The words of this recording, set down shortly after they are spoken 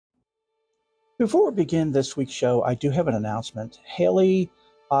Before we begin this week's show, I do have an announcement. Haley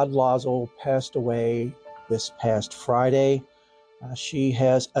Adlazel passed away this past Friday. She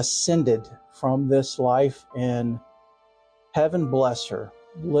has ascended from this life, and heaven bless her,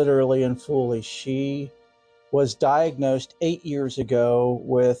 literally and fully. She was diagnosed 8 years ago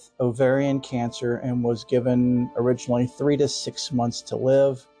with ovarian cancer and was given originally 3 to 6 months to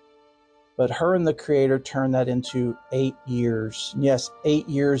live. But her and the Creator turned that into 8 years. Yes, 8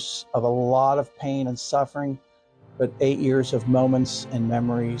 years of a lot of pain and suffering, but 8 years of moments and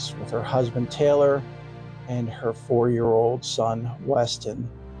memories with her husband, Taylor, and her 4-year-old son, Weston.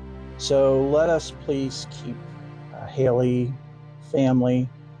 So let us please keep Haley, family,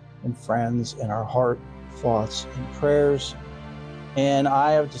 and friends in our heart, thoughts, and prayers. And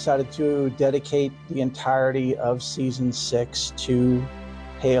I have decided to dedicate the entirety of season 6 to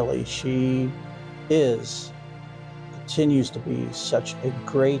Haley. She continues to be such a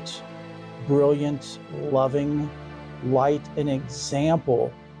great, brilliant, loving light, an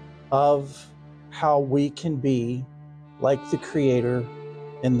example of how we can be like the Creator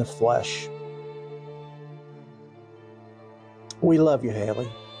in the flesh. We love you, Haley.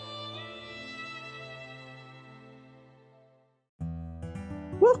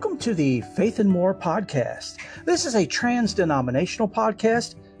 Welcome to the Faith and More podcast. This is a trans-denominational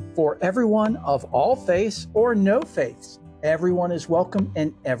podcast for everyone of all faiths or no faiths. Everyone is welcome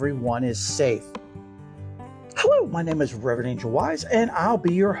and everyone is safe. Hello, my name is Reverend Angel Wise, and I'll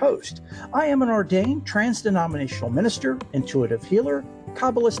be your host. I am an ordained trans-denominational minister, intuitive healer,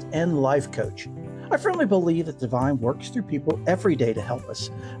 Kabbalist, and life coach. I firmly believe that divine works through people every day to help us.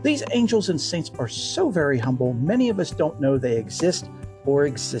 These angels and saints are so very humble, many of us don't know they exist or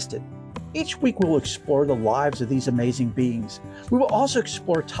existed. Each week we'll explore the lives of these amazing beings. We will also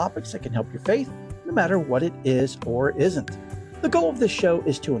explore topics that can help your faith, no matter what it is or isn't. The goal of this show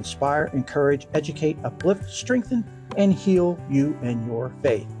is to inspire, encourage, educate, uplift, strengthen, and heal you and your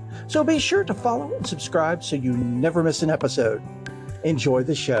faith. So be sure to follow and subscribe so you never miss an episode. Enjoy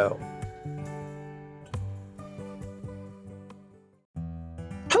the show.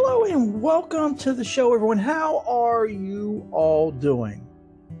 Hello and welcome to the show, everyone. How are you all doing?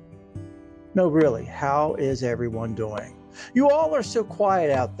 No, really, how is everyone doing? You all are so quiet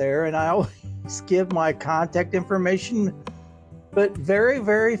out there, and I always give my contact information, but very,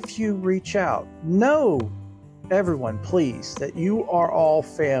 very few reach out. Know, everyone, please, that you are all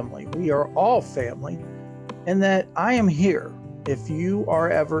family. We are all family, and that I am here. If you are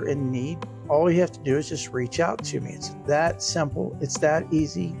ever in need, all you have to do is just reach out to me. It's that simple. It's that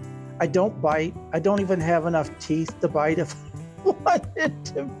easy. I don't bite. I don't even have enough teeth to bite if I wanted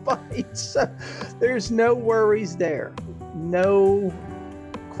to bite. So there's no worries there. No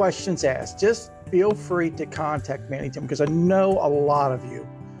questions asked. Just feel free to contact me anytime, because I know a lot of you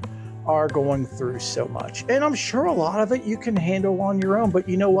are going through so much. And I'm sure a lot of it you can handle on your own. But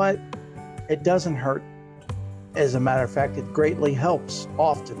you know what? It doesn't hurt. As a matter of fact, it greatly helps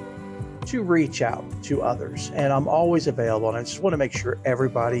often to reach out to others. And I'm always available. And I just want to make sure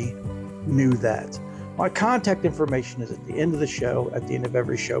everybody knew that. My contact information is at the end of the show, at the end of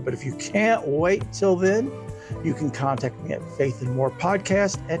every show. But if you can't wait till then, you can contact me at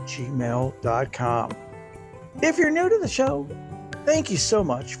faithandmorepodcast@gmail.com. If you're new to the show, thank you so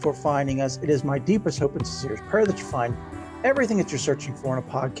much for finding us. It is my deepest hope and sincerest prayer that you find everything that you're searching for in a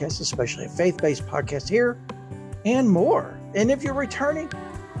podcast, especially a faith-based podcast here, and more. And if you're returning,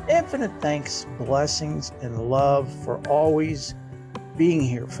 infinite thanks, blessings, and love for always being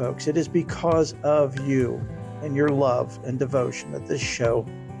here, folks. It is because of you and your love and devotion that this show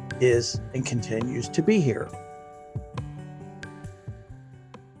is and continues to be here.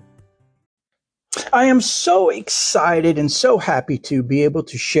 I am so excited and so happy to be able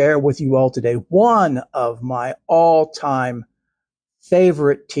to share with you all today one of my all-time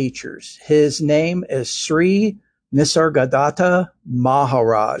favorite teachers. His name is Sri Nisargadatta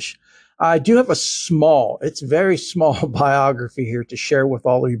Maharaj. I do have it's very small biography here to share with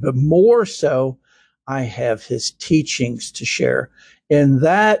all of you, but more so, I have his teachings to share. And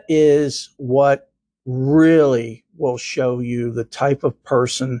that is what really will show you the type of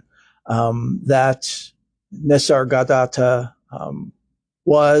person that Nisargadatta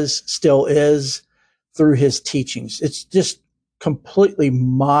was, still is, through his teachings. It's just completely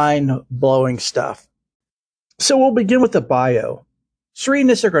mind-blowing stuff. So we'll begin with the bio. Sri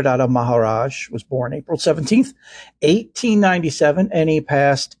Nisargadatta Maharaj was born April 17th, 1897, and he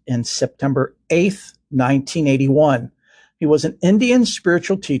passed in September 8th, 1981. He was an Indian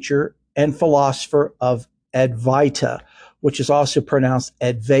spiritual teacher and philosopher of Advaita, which is also pronounced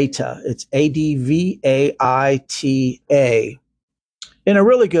Advaita. It's Advaita. In a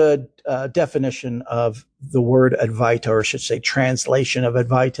really good definition of the word Advaita, or I should say translation of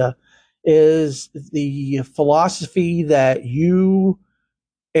Advaita, is the philosophy that you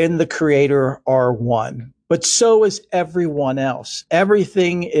and the creator are one, but so is everyone else.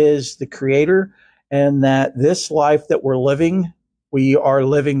 Everything is the creator, and that this life that we're living, we are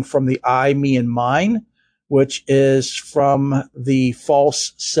living from the I, me, and mine, which is from the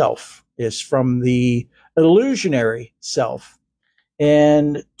false self, is from the illusionary self.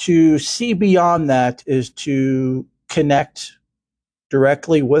 And to see beyond that is to connect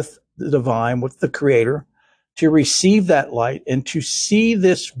directly with the divine, with the creator, to receive that light and to see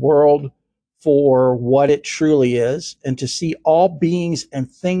this world for what it truly is, and to see all beings and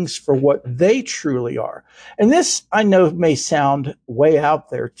things for what they truly are. And this, I know, may sound way out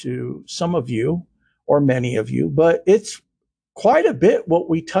there to some of you or many of you, but it's quite a bit what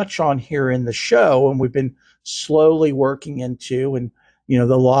we touch on here in the show, and we've been slowly working into, and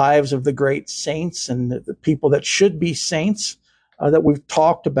the lives of the great saints and the people that should be saints, that we've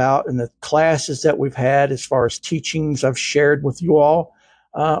talked about, and the classes that we've had as far as teachings I've shared with you all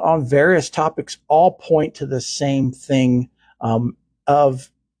on various topics, all point to the same thing,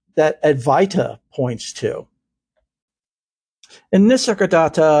 of that Advaita points to. And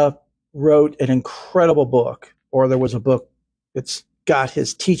Nisargadatta wrote an incredible book, or there was a book that's got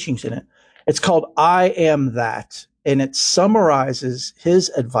his teachings in it. It's called I Am That, and it summarizes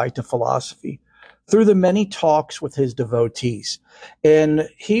his Advaita philosophy through the many talks with his devotees. And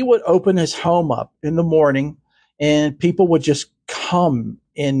he would open his home up in the morning, and people would just come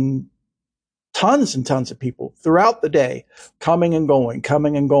in, tons and tons of people throughout the day, coming and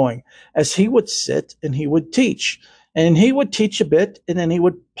going, as he would sit and he would teach. And he would teach a bit, and then he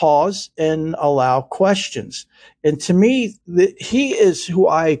would pause and allow questions. And to me, he is who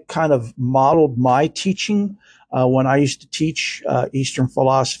I kind of modeled my teaching when I used to teach Eastern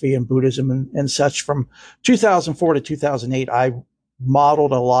philosophy and Buddhism and such from 2004 to 2008. I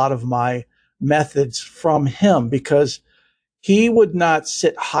modeled a lot of my methods from him, because he would not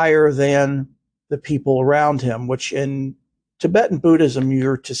sit higher than the people around him, which in Tibetan Buddhism,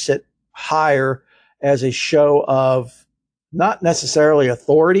 you're to sit higher as a show of not necessarily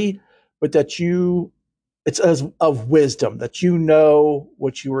authority, but that it's as of wisdom, that you know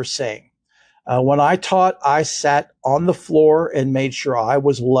what you were saying. When I taught, I sat on the floor and made sure I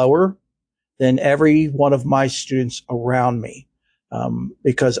was lower than every one of my students around me,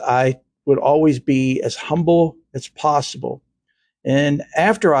 because I would always be as humble as possible. And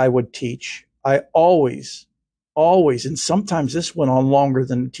after I would teach, I always, and sometimes this went on longer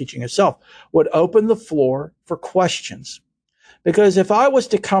than the teaching itself, would open the floor for questions. Because if I was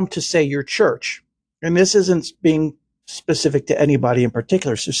to come to, say, your church, and this isn't being specific to anybody in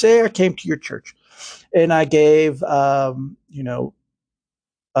particular. So say I came to your church and I gave, a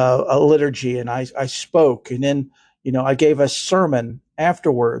liturgy, and I spoke, and then, I gave a sermon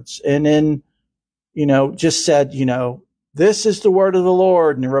afterwards, and then, just said, this is the word of the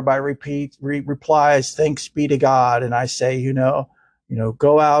Lord. And everybody replies, thanks be to God. And I say,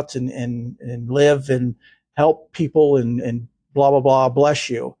 go out and live and help people and blah, blah, blah, bless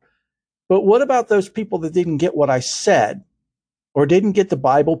you. But what about those people that didn't get what I said, or didn't get the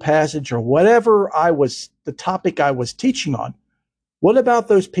Bible passage, or whatever the topic I was teaching on? What about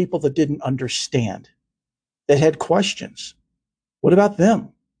those people that didn't understand, that had questions? What about them?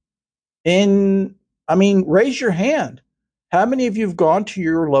 And raise your hand. How many of you have gone to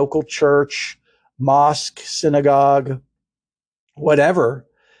your local church, mosque, synagogue, whatever,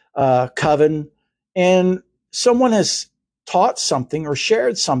 coven, and someone has taught something or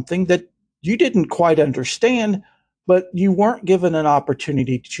shared something that you didn't quite understand, but you weren't given an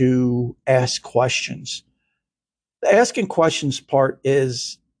opportunity to ask questions? The asking questions part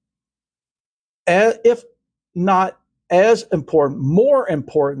is, if not as important, more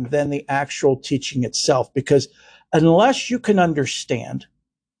important than the actual teaching itself, because unless you can understand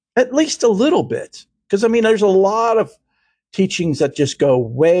at least a little bit, because there's a lot of teachings that just go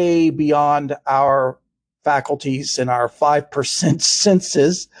way beyond our faculties and our 5%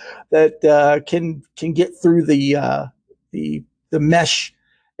 senses, that can get through the mesh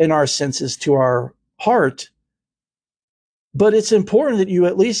in our senses to our heart. But it's important that you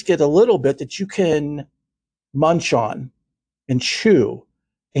at least get a little bit that you can munch on and chew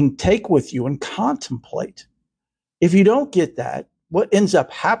and take with you and contemplate. If you don't get that, what ends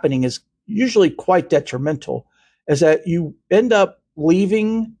up happening is usually quite detrimental, is that you end up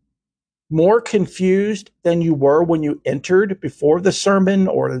leaving more confused than you were when you entered before the sermon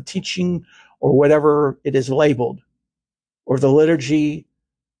or the teaching or whatever it is labeled, or the liturgy.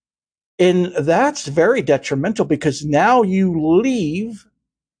 And that's very detrimental because now you leave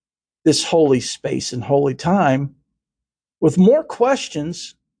this holy space and holy time with more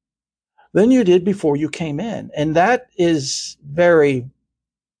questions than you did before you came in. And that is very,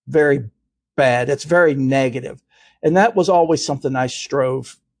 very bad. It's very negative. And that was always something I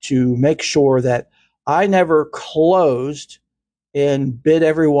strove to make sure that I never closed and bid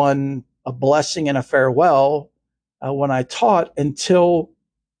everyone a blessing and a farewell when I taught until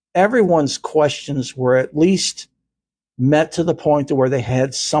everyone's questions were at least met to the point to where they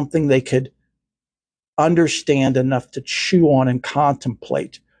had something they could understand enough to chew on and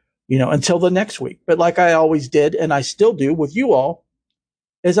contemplate, until the next week. But like I always did, and I still do with you all,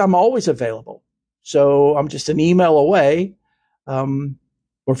 is I'm always available. So I'm just an email away. Or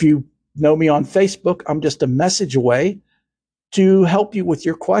if you know me on Facebook, I'm just a message away to help you with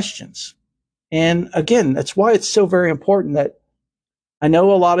your questions. And again, that's why it's so very important that I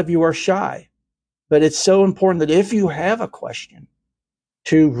know a lot of you are shy, but it's so important that if you have a question,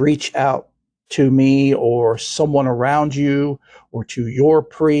 to reach out to me or someone around you or to your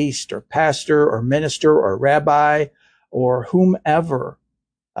priest or pastor or minister or rabbi or whomever,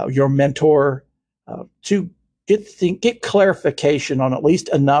 your mentor, to get clarification on at least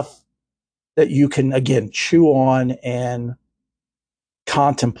enough that you can, again, chew on and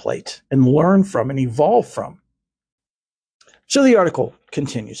contemplate and learn from and evolve from. So the article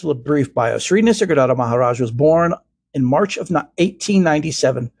continues, a brief bio. Sri Nisargadatta Maharaj was born in March of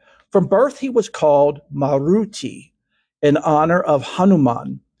 1897. From birth, he was called Maruti in honor of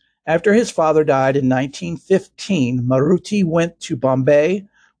Hanuman. After his father died in 1915, Maruti went to Bombay,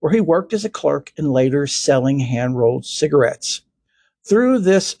 where he worked as a clerk and later selling hand-rolled cigarettes. Through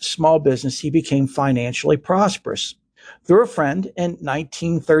this small business, he became financially prosperous. Through a friend in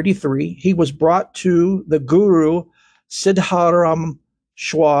 1933, he was brought to the Guru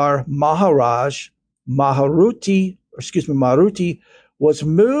Siddharameshwar Maharaj. Maruti was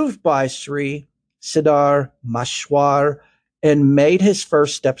moved by Sri Siddharameshwar and made his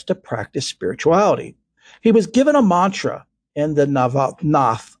first steps to practice spirituality. He was given a mantra in the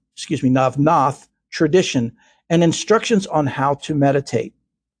Navnath tradition and instructions on how to meditate.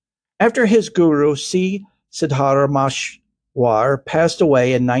 After his guru, Sri Siddharameshwar, passed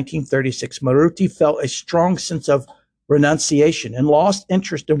away in 1936, Maruti felt a strong sense of renunciation and lost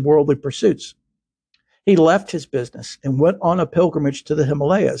interest in worldly pursuits. He left his business and went on a pilgrimage to the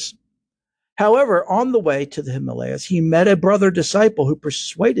Himalayas. However, on the way to the Himalayas, he met a brother disciple who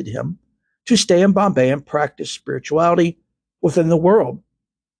persuaded him to stay in Bombay and practice spirituality within the world.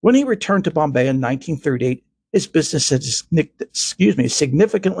 When he returned to Bombay in 1938, his business had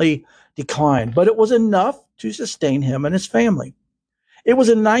significantly declined, but it was enough to sustain him and his family. It was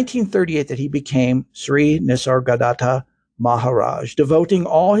in 1938 that he became Sri Nisargadatta Maharaj, devoting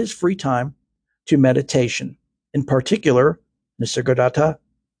all his free time to meditation. In particular, Nisargadatta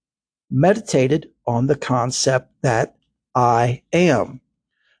meditated on the concept that I am.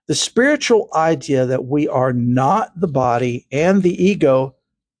 The spiritual idea that we are not the body and the ego,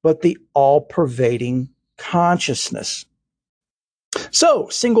 but the all-pervading consciousness. So,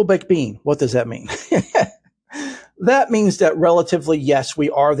 single baked bean, what does that mean? That means that relatively, yes,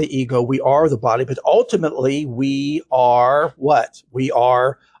 we are the ego, we are the body, but ultimately we are what? We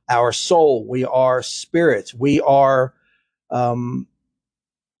are our soul, we are spirit, we are the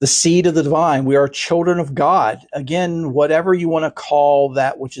seed of the divine, we are children of God. Again, whatever you want to call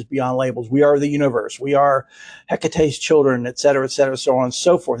that which is beyond labels, we are the universe, we are Hecate's children, et cetera, so on and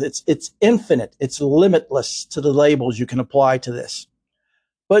so forth. It's infinite, it's limitless to the labels you can apply to this.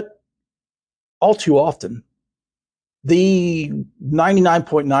 But all too often, the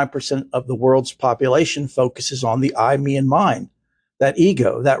 99.9% of the world's population focuses on the I, me, and mine, that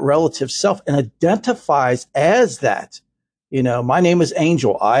ego, that relative self, and identifies as that. My name is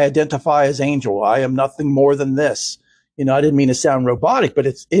Angel. I identify as Angel. I am nothing more than this. I didn't mean to sound robotic, but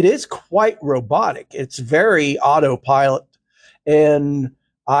it is quite robotic. It's very autopilot. And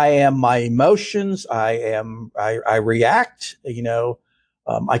I am my emotions. I react,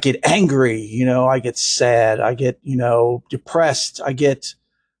 I get angry, I get sad, I get, depressed, I get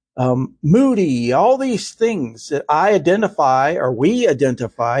moody, all these things that I identify or we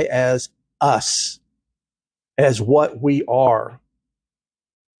identify as us, as what we are.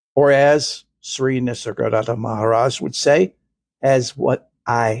 Or as Sri Nisargadatta Maharaj would say, as what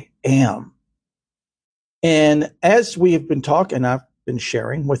I am. And as we have been talking, I've been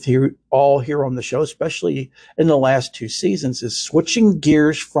sharing with you all here on the show, especially in the last 2 seasons, is switching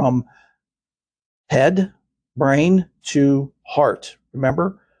gears from head, brain to heart.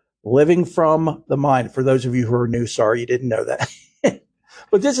 Remember, living from the mind. For those of you who are new, sorry you didn't know that.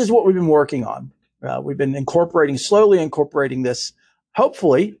 But this is what we've been working on. We've been slowly incorporating this,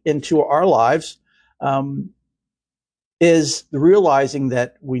 hopefully, into our lives, is realizing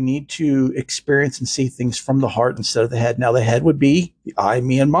that we need to experience and see things from the heart instead of the head. Now, the head would be the I,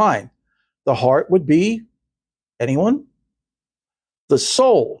 me, and mine. The heart would be anyone? The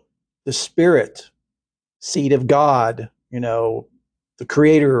soul, the spirit, seed of God, the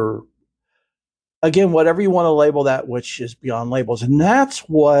creator. Again, whatever you want to label that, which is beyond labels. And that's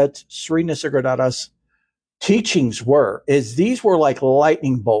what Sri Nisargadatta's teachings were, is these were like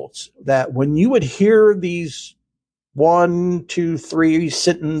lightning bolts that when you would hear these 1, 2, 3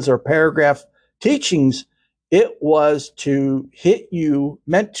 sentence or paragraph teachings, it was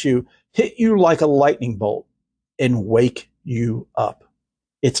meant to hit you like a lightning bolt and wake you up.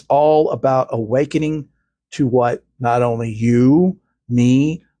 It's all about awakening to what not only you,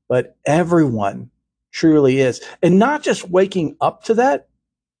 me, but everyone truly is. And not just waking up to that,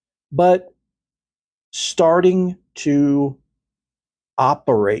 but starting to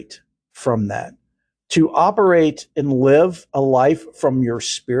operate from that. To operate and live a life from your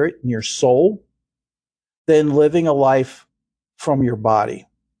spirit and your soul, than living a life from your body,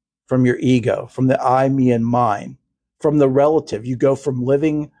 from your ego, from the I, me, and mine, from the relative. You go from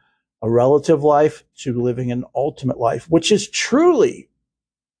living a relative life to living an ultimate life, which is truly,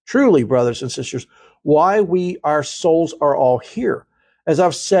 brothers and sisters, why our souls are all here. As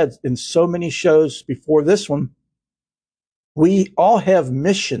I've said in so many shows before this one, we all have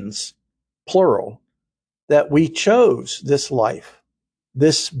missions, plural, that we chose this life,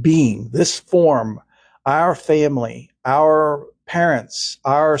 this being, this form, our family, our parents,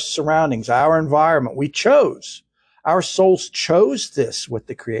 our surroundings, our environment. We chose. Our souls chose this with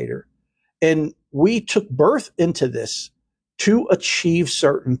the Creator. And we took birth into this to achieve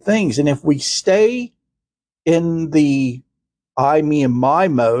certain things. And if we stay in the I, me, and my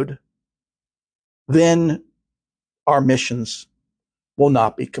mode, then our missions will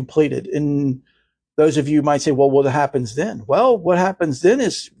not be completed. And those of you might say, well, what happens then? Well, what happens then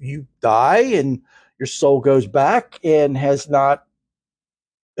is you die and your soul goes back and has not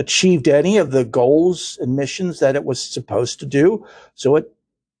achieved any of the goals and missions that it was supposed to do. So it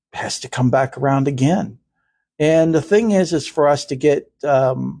has to come back around again. And the thing is for us to get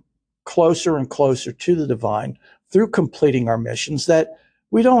closer and closer to the divine through completing our missions, that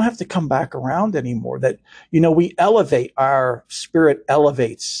we don't have to come back around anymore. That, we elevate, our spirit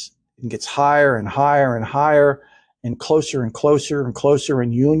elevates and gets higher and higher and higher and closer and closer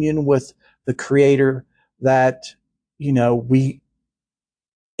in union with the Creator, that, we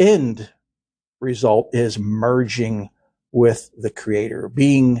end result is merging with the Creator,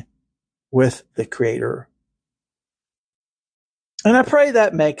 being with the Creator. And I pray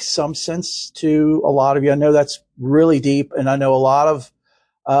that makes some sense to a lot of you. I know that's really deep, and I know a lot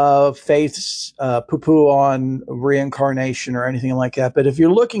of faiths poo-poo on reincarnation or anything like that. But if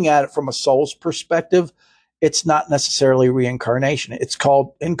you're looking at it from a soul's perspective, it's not necessarily reincarnation. It's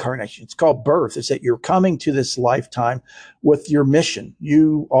called incarnation. It's called birth. It's that you're coming to this lifetime with your mission.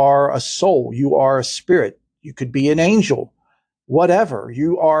 You are a soul. You are a spirit. You could be an angel, whatever.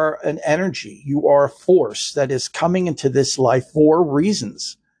 You are an energy. You are a force that is coming into this life for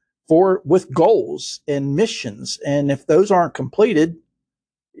reasons, with goals and missions. And if those aren't completed,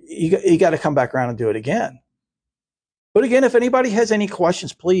 you got to come back around and do it again. But again, if anybody has any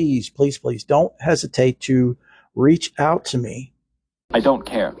questions, please don't hesitate to reach out to me. I don't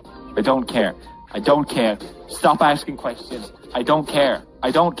care. I don't care. I don't care. Stop asking questions. I don't care.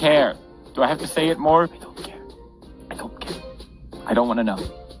 I don't care. Do I have to say it more? I don't care. I don't care. I don't want to know.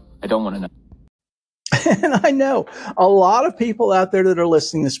 I don't want to know. And I know a lot of people out there that are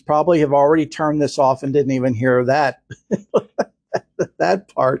listening to this probably have already turned this off and didn't even hear that, that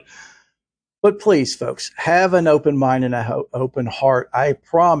part. But please, folks, have an open mind and an open heart. I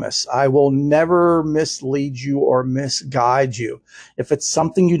promise I will never mislead you or misguide you. If it's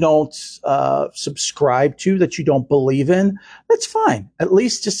something you don't subscribe to, that you don't believe in, that's fine. At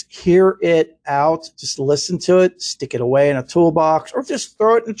least just hear it out. Just listen to it, stick it away in a toolbox, or just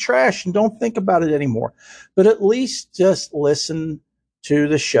throw it in the trash and don't think about it anymore. But at least just listen to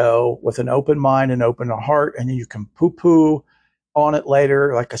the show with an open mind and open heart, and you can poo-poo on it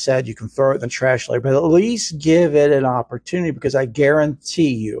later. Like I said, you can throw it in the trash later, but at least give it an opportunity, because I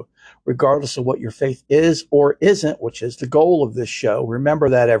guarantee you, regardless of what your faith is or isn't, which is the goal of this show, remember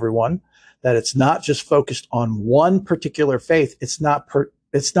that, everyone, that it's not just focused on one particular faith. It's not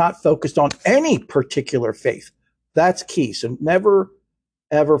focused on any particular faith. That's key. So never,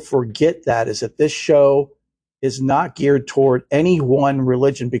 ever forget that, is that this show is not geared toward any one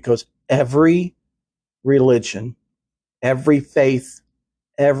religion, because every religion, every faith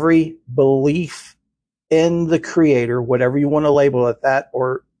every belief in the Creator, whatever you want to label it that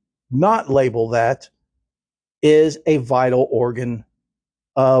or not label that, is a vital organ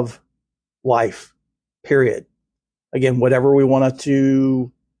of life, period. Again, whatever we want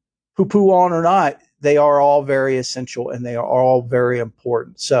to poo-poo on or not, they are all very essential and they are all very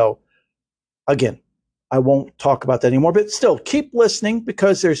important. So again, I won't talk about that anymore, but still keep listening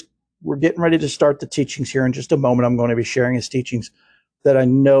because we're getting ready to start the teachings here in just a moment. I'm going to be sharing his teachings that I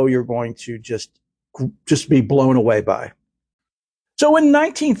know you're going to just be blown away by. So in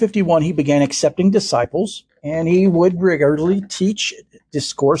 1951, he began accepting disciples, and he would regularly teach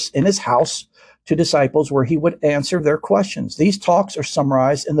discourse in his house to disciples where he would answer their questions. These talks are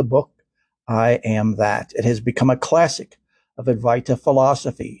summarized in the book, I Am That. It has become a classic of Advaita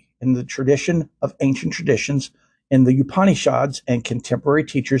philosophy in the tradition of ancient traditions in the Upanishads, and contemporary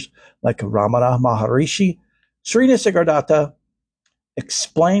teachers like Ramana Maharishi, Sri Nisargadatta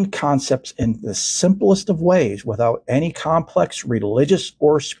explained concepts in the simplest of ways without any complex religious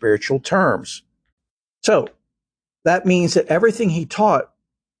or spiritual terms. So that means that everything he taught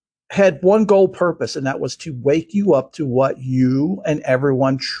had one goal purpose, and that was to wake you up to what you and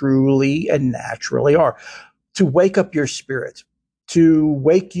everyone truly and naturally are, to wake up your spirit, to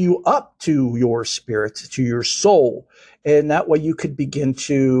wake you up to your spirit, to your soul. And that way you could begin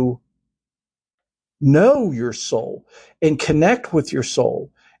to know your soul and connect with your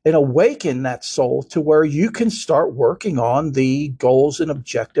soul and awaken that soul to where you can start working on the goals and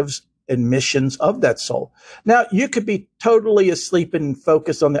objectives and missions of that soul. Now, you could be totally asleep and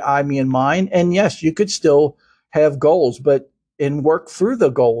focused on the I, me, and mine. And yes, you could still have goals, and work through the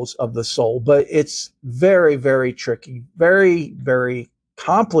goals of the soul. But it's very, very tricky, very, very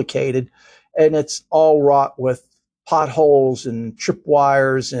complicated. And it's all wrought with potholes and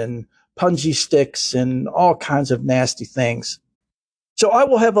tripwires and punji sticks and all kinds of nasty things. So I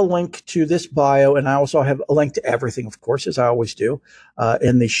will have a link to this bio, and I also have a link to everything, of course, as I always do,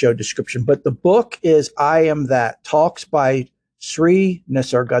 in the show description. But the book is I Am That, Talks by Sri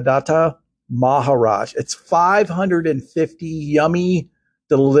Nisargadatta Maharaj. It's 550 yummy,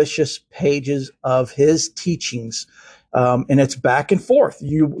 delicious pages of his teachings. And it's back and forth.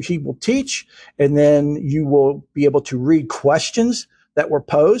 He will teach, and then you will be able to read questions that were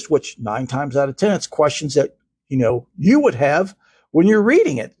posed, which 9 times out of 10, it's questions that, you would have when you're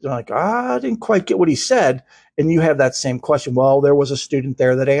reading it. You're like, I didn't quite get what he said. And you have that same question. Well, there was a student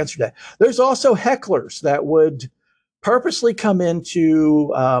there that answered that. There's also hecklers that would purposely come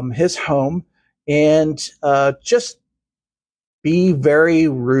into his home and just be very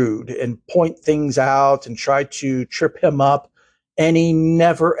rude and point things out and try to trip him up. And he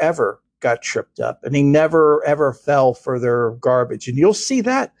never, ever got tripped up, and he never, ever fell for their garbage. And you'll see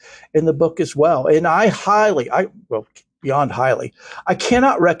that in the book as well. And beyond highly, I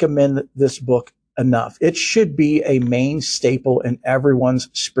cannot recommend this book enough. It should be a main staple in everyone's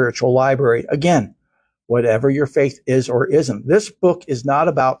spiritual library. Again, whatever your faith is or isn't. This book is not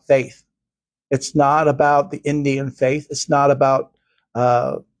about faith. It's not about the Indian faith. It's not about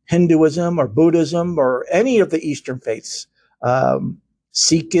Hinduism or Buddhism or any of the Eastern faiths,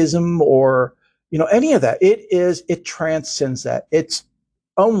 Sikhism or any of that. It transcends that. Its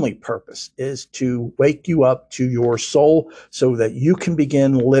only purpose is to wake you up to your soul so that you can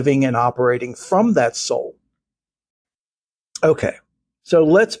begin living and operating from that soul. Okay, so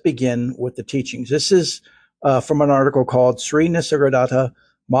let's begin with the teachings. This is from an article called Sri Nisargadatta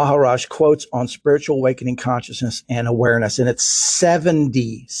Maharaj Quotes on Spiritual Awakening Consciousness and Awareness. And it's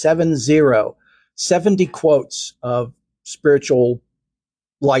 70 quotes of spiritual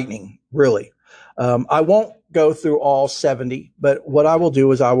lightning, really. I won't go through all 70, but what I will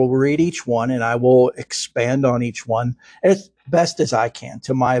do is I will read each one and I will expand on each one as best as I can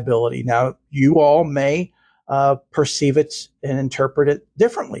to my ability. Now, you all may perceive it and interpret it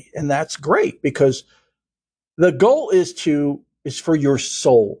differently, and that's great because the goal is for your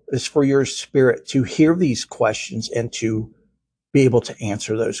soul, is for your spirit to hear these questions and to be able to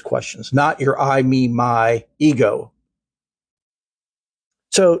answer those questions, not your I, me, my ego.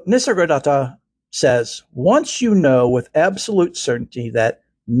 So Nisargadatta says, once you know with absolute certainty that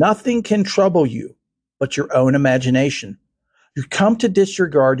nothing can trouble you but your own imagination, you come to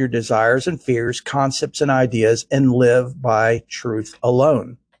disregard your desires and fears, concepts and ideas, and live by truth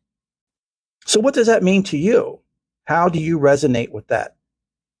alone. So what does that mean to you? How do you resonate with that?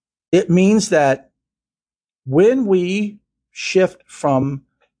 It means that when we shift from,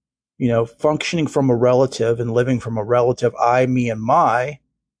 functioning from a relative and living from a relative I, me, and my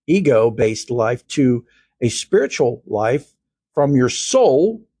ego-based life to a spiritual life from your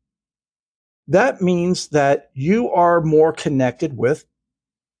soul, that means that you are more connected with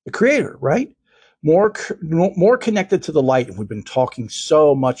the creator, right? More connected to the light. And we've been talking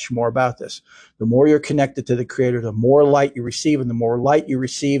so much more about this. The more you're connected to the creator, the more light you receive, and the more light you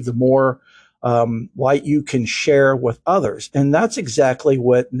receive, the more light you can share with others. And that's exactly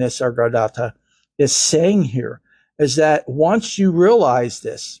what Nisargadatta is saying here, is that once you realize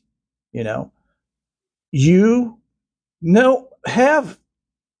this, you have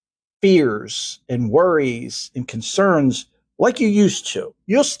fears and worries and concerns like you used to.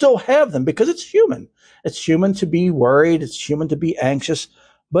 You'll still have them because it's human. It's human to be worried. It's human to be anxious,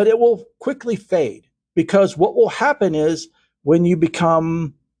 but it will quickly fade, because what will happen is when you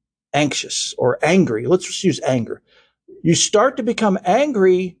become anxious or angry, let's just use anger. You start to become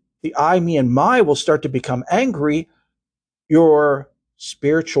angry. The I, me, and my will start to become angry. Your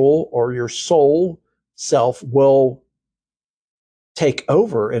spiritual or your soul self will take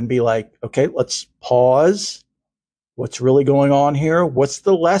over and be like, okay, let's pause. What's really going on here? What's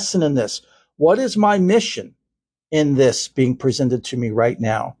the lesson in this? What is my mission in this being presented to me right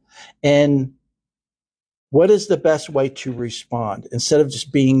now? And what is the best way to respond instead of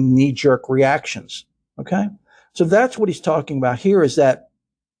just being knee-jerk reactions? Okay. So that's what he's talking about here, is that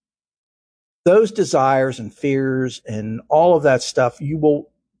those desires and fears and all of that stuff, you will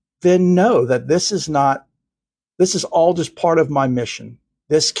then know that this is all just part of my mission.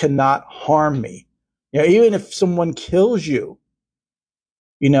 This cannot harm me. Even if someone kills you,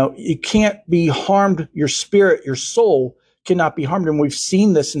 you can't be harmed. Your spirit, your soul cannot be harmed. And we've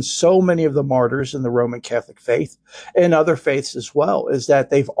seen this in so many of the martyrs in the Roman Catholic faith and other faiths as well, is that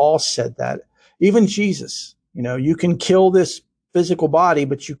they've all said that. Even Jesus, you can kill this physical body,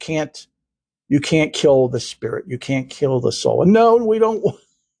 but you can't kill the spirit. You can't kill the soul. And no, we don't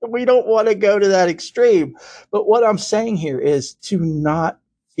want to go to that extreme. But what I'm saying here is to not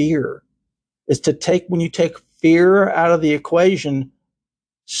fear, is to when you take fear out of the equation,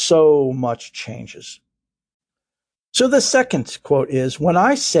 so much changes. So the second quote is, when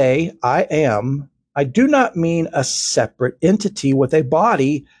I say I am, I do not mean a separate entity with a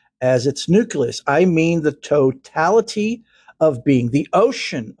body as its nucleus. I mean the totality of being, the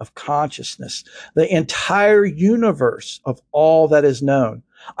ocean of consciousness, the entire universe of all that is known.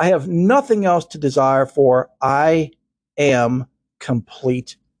 I have nothing else to desire, for I am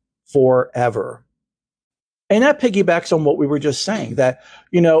complete forever. And that piggybacks on what we were just saying, that,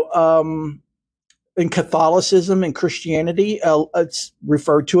 in Catholicism and Christianity, it's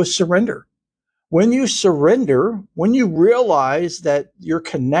referred to as surrender. When you surrender, when you realize that your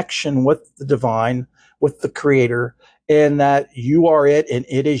connection with the divine, with the creator, and that you are it and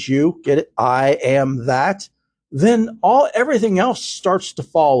it is you, get it? I am that. Then everything else starts to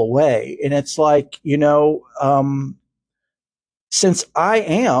fall away. And it's like, since I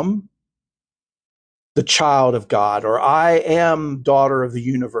am the child of God, or I am daughter of the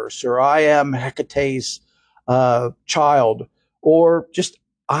universe, or I am Hecate's child, or just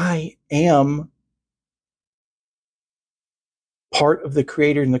I am part of the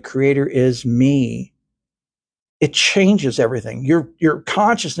creator and the creator is me. It changes everything. Your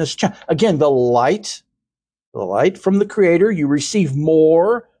consciousness, again, the light from the creator, you receive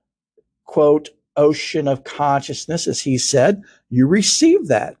more, quote, ocean of consciousness, as he said, you receive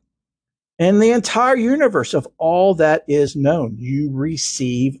that. And the entire universe of all that is known, you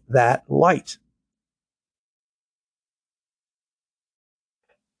receive that light.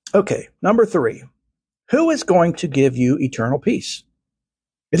 Okay, number 3. Who is going to give you eternal peace?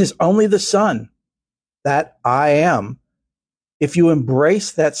 It is only the Son, that I am. If you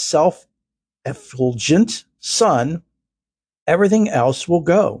embrace that self-effulgent Son, everything else will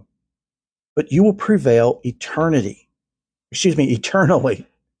go. But you will prevail eternally.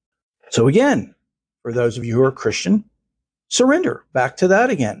 So again, for those of you who are Christian, surrender. Back to that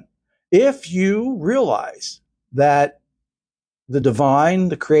again. If you realize that the divine,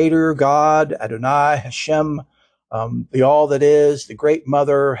 the creator, God, Adonai, Hashem, the all that is, the great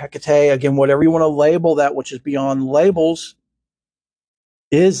mother, Hecate, again, whatever you want to label that which is beyond labels,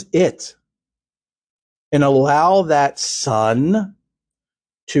 is it. And allow that sun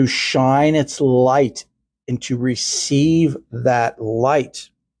to shine its light and to receive that light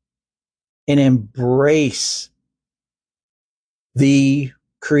and embrace the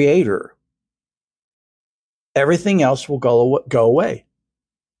creator. Everything else will go away.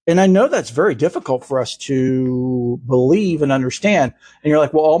 And I know that's very difficult for us to believe and understand. And you're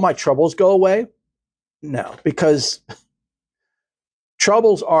like, well, all my troubles go away? No, because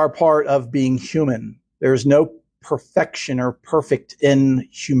troubles are part of being human. There's no perfection or perfect in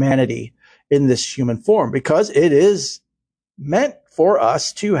humanity in this human form, because it is meant for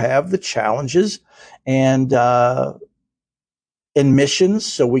us to have the challenges and in missions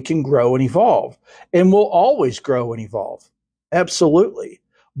so we can grow and evolve. And we'll always grow and evolve. Absolutely.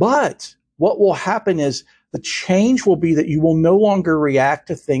 But what will happen is the change will be that you will no longer react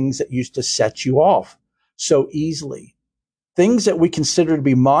to things that used to set you off so easily. Things that we consider to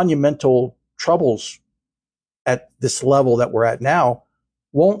be monumental troubles at this level that we're at now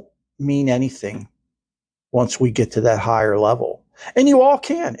won't mean anything once we get to that higher level. And you all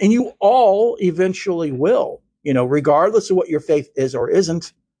can, and you all eventually will, regardless of what your faith is or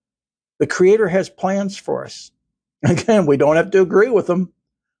isn't. The Creator has plans for us. Again, we don't have to agree with them,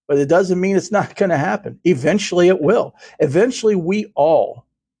 but it doesn't mean it's not going to happen. Eventually it will. Eventually we all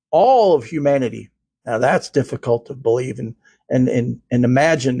of humanity. Now that's difficult to believe and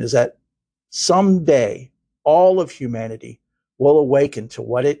imagine, is that someday all of humanity will awaken to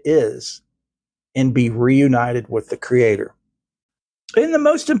what it is and be reunited with the Creator. And the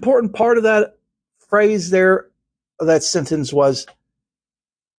most important part of that phrase there, that sentence, was,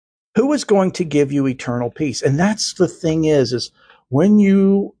 who is going to give you eternal peace? And that's the thing is when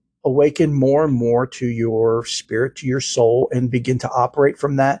you awaken more and more to your spirit, to your soul, and begin to operate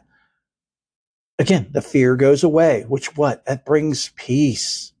from that, again, the fear goes away, that brings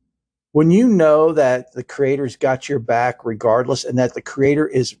peace. When you know that the Creator's got your back regardless, and that the Creator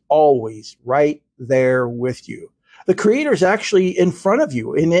is always right there with you. The Creator is actually in front of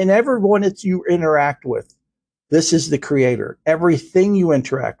you, and in everyone that you interact with. This is the Creator. Everything you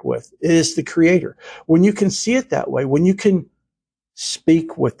interact with is the Creator. When you can see it that way, when you can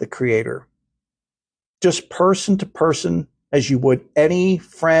speak with the Creator, just person to person, as you would any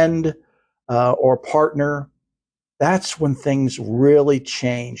friend or partner, that's when things really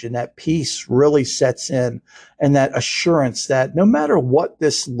change and that peace really sets in, and that assurance that no matter what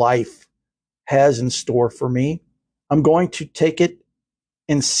this life has in store for me, I'm going to take it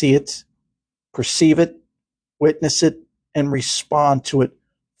and see it, perceive it, witness it, and respond to it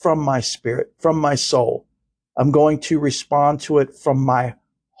from my spirit, from my soul. I'm going to respond to it from my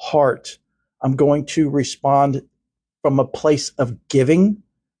heart. I'm going to respond from a place of giving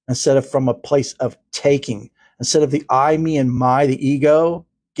instead of from a place of taking. Instead of the I, me, and my, the ego,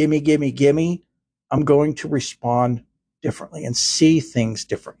 gimme, gimme, gimme, I'm going to respond differently and see things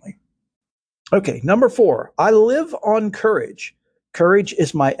differently. Okay, number 4, I live on courage. Courage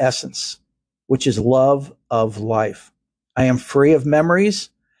is my essence, which is love of life. I am free of memories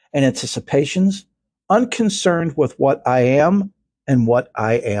and anticipations, unconcerned with what I am and what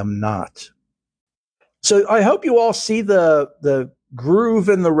I am not. So I hope you all see the groove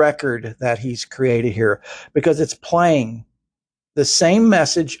in the record that he's created here, because it's playing the same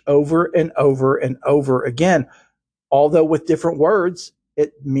message over and over and over again. Although with different words,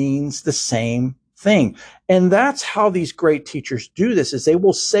 it means the same thing. And that's how these great teachers do this, is they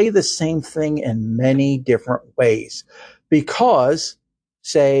will say the same thing in many different ways. Because,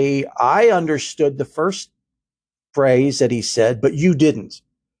 say, I understood the first phrase that he said, but you didn't.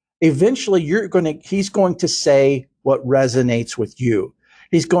 Eventually he's going to say what resonates with you.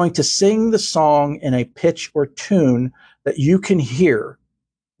 He's going to sing the song in a pitch or tune that you can hear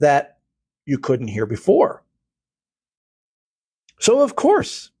that you couldn't hear before. So of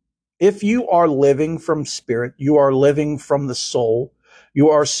course, if you are living from spirit, you are living from the soul, you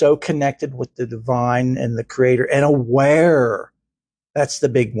are so connected with the divine and the Creator and aware, that's the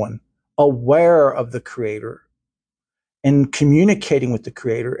big one, aware of the Creator, and communicating with the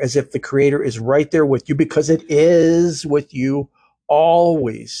Creator as if the Creator is right there with you, because it is with you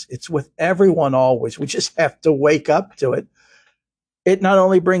always. It's with everyone always. We just have to wake up to it. It not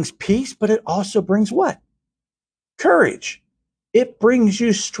only brings peace, but it also brings what? Courage. It brings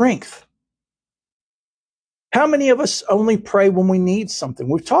you strength. How many of us only pray when we need something?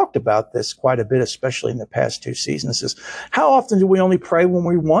 We've talked about this quite a bit, especially in the past 2 seasons. Is how often do we only pray when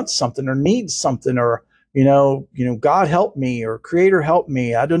we want something or need something, or God help me, or Creator help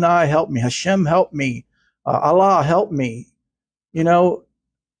me, Adonai help me, Hashem help me, Allah help me.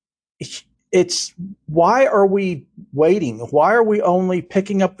 It's why are we waiting? Why are we only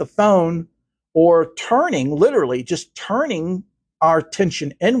picking up the phone or literally just turning our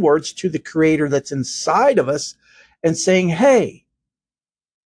attention inwards to the Creator that's inside of us and saying, hey,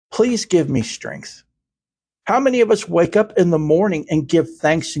 please give me strength? How many of us wake up in the morning and give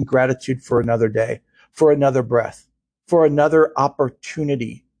thanks and gratitude for another day, for another breath, for another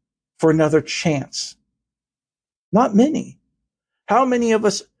opportunity, for another chance? Not many. How many of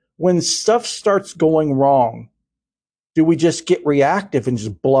us, when stuff starts going wrong, do we just get reactive and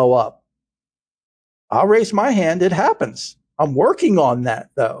just blow up? I'll raise my hand. It happens. I'm working on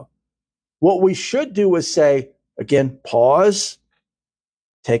that, though. What we should do is say, again, pause,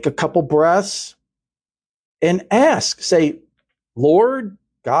 take a couple breaths, and ask. Say, Lord,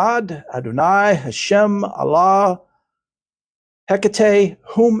 God, Adonai, Hashem, Allah, Hecate,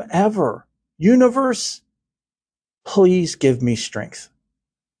 whomever, universe, please give me strength.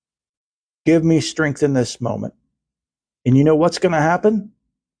 Give me strength in this moment. And you know what's going to happen?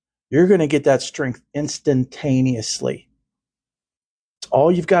 You're going to get that strength instantaneously. It's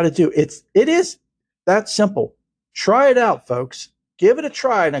all you've got to do. It is that simple. Try it out, folks. Give it a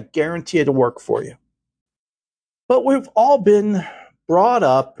try, and I guarantee it'll work for you. But we've all been brought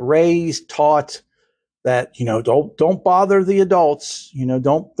up, raised, taught that, don't bother the adults.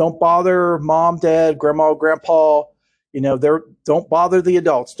 Don't bother mom, dad, grandma, grandpa. Don't bother the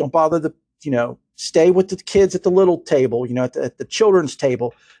adults. Don't bother stay with the kids at the little table, at the children's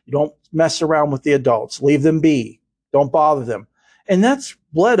table. You don't mess around with the adults. Leave them be. Don't bother them. And that's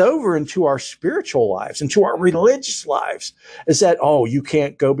bled over into our spiritual lives, into our religious lives, is that, oh, you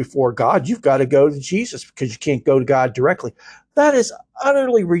can't go before God. You've got to go to Jesus because you can't go to God directly. That is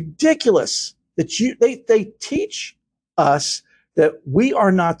utterly ridiculous. That they teach us that we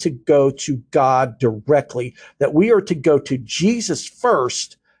are not to go to God directly, that we are to go to Jesus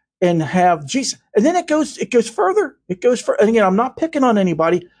first and have Jesus. And then it goes further. It goes further. And again, I'm not picking on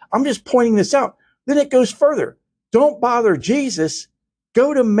anybody. I'm just pointing this out. Then it goes further. Don't bother Jesus.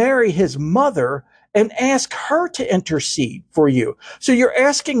 Go to Mary, his mother, and ask her to intercede for you. So you're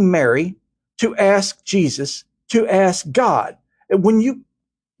asking Mary to ask Jesus to ask God. And when you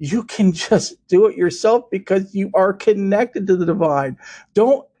can just do it yourself because you are connected to the divine.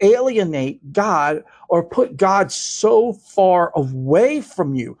 Don't alienate God or put God so far away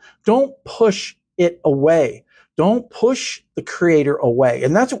from you. Don't push it away. Don't push the Creator away.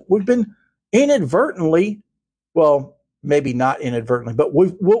 And that's what we've been inadvertently, well, maybe not inadvertently, but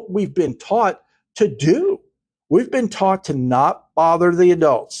what we've been taught to do. We've been taught to not bother the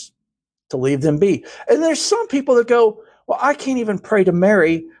adults, to leave them be. And there's some people that go, well, I can't even pray to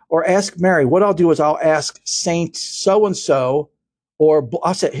Mary or ask Mary. What I'll do is I'll ask Saint so-and-so, or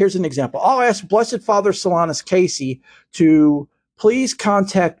I'll say, here's an example. I'll ask Blessed Father Solanus Casey to please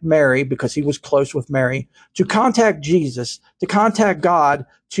contact Mary, because he was close with Mary, to contact Jesus, to contact God,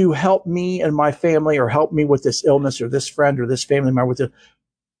 to help me and my family, or help me with this illness, or this friend, or this family member with it.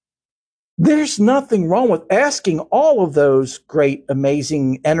 There's nothing wrong with asking all of those great,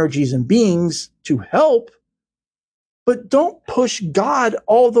 amazing energies and beings to help. But don't push God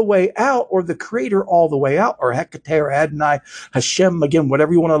all the way out, or the Creator all the way out, or Hecate, or Adonai, Hashem, again,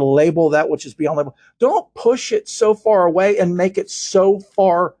 whatever you want to label that which is beyond label. Don't push it so far away and make it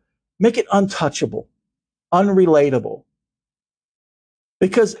untouchable, unrelatable.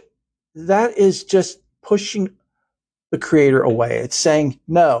 Because that is just pushing the Creator away. It's saying,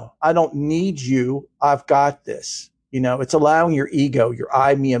 no, I don't need you. I've got this. It's allowing your ego, your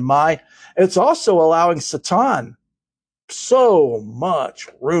I, me, and my. It's also allowing Satan so much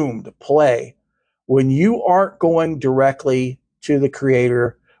room to play when you aren't going directly to the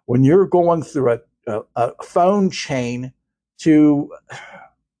Creator, when you're going through a phone chain to.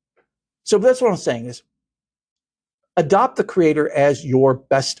 So that's what I'm saying is, adopt the Creator as your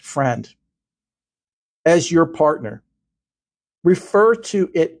best friend, as your partner. Refer to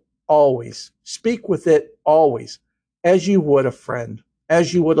it always. Speak with it always, as you would a friend,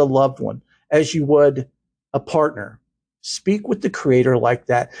 as you would a loved one, as you would a partner. Speak with the Creator like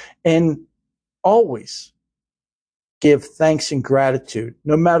that, and always give thanks and gratitude,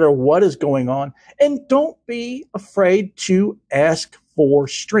 no matter what is going on. And don't be afraid to ask for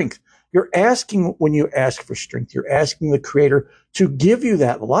strength. When you ask for strength, you're asking the Creator to give you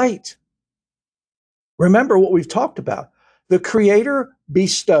that light. Remember what we've talked about. The Creator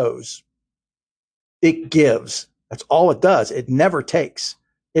bestows. It gives. That's all it does. It never takes.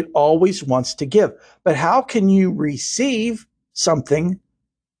 It always wants to give. But how can you receive something?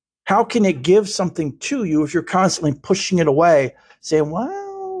 How can it give something to you if you're constantly pushing it away, saying,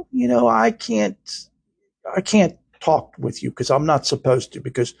 well, I can't talk with you because I'm not supposed to,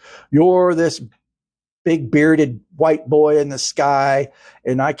 because you're this big bearded white boy in the sky,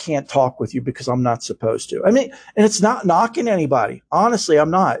 and I can't talk with you because I'm not supposed to. I mean, and it's not knocking anybody. Honestly,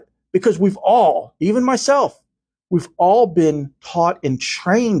 I'm not, because we've all, even myself, we've all been taught and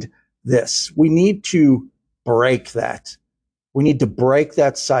trained this. We need to break that. We need to break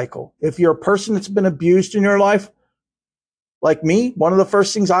that cycle. If you're a person that's been abused in your life, like me, one of the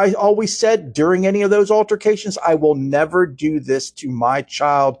first things I always said during any of those altercations, I will never do this to my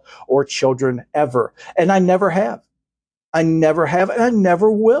child or children ever. And I never have. And I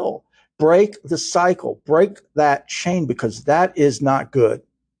never will. Break the cycle. Break that chain, because that is not good.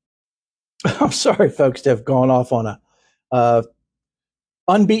 I'm sorry, folks, to have gone off on a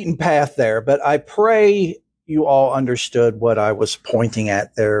unbeaten path there, but I pray, you all understood what I was pointing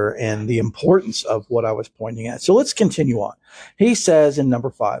at there and the importance of what I was pointing at. So let's continue on. He says in number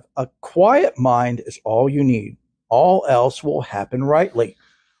 5, a quiet mind is all you need. All else will happen rightly.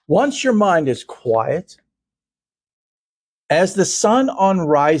 Once your mind is quiet, as the sun on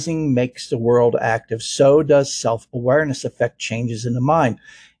rising makes the world active, so does self-awareness affect changes in the mind.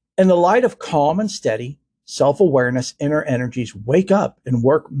 In the light of calm and steady, self-awareness, inner energies wake up and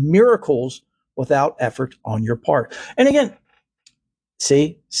work miracles without effort on your part. And again,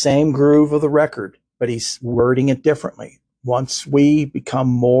 see, same groove of the record, but he's wording it differently. Once we become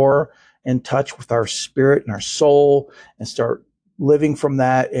more in touch with our spirit and our soul and start living from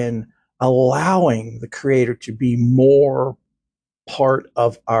that and allowing the Creator to be more part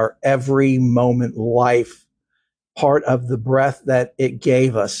of our every moment life, part of the breath that it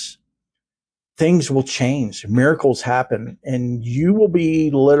gave us, things will change, miracles happen, and you will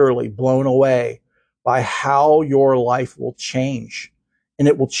be literally blown away by how your life will change. And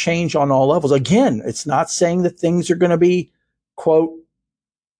it will change on all levels. Again, it's not saying that things are going to be, quote,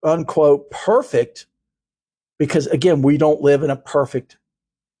 unquote, perfect, because again, we don't live in a perfect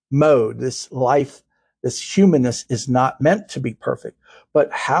mode. This life, this humanness is not meant to be perfect,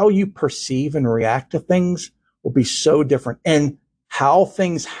 but how you perceive and react to things will be so different. And how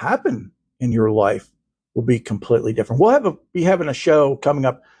things happen in your life will be completely different. We'll be having a show coming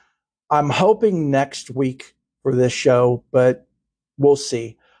up. I'm hoping next week for this show, but we'll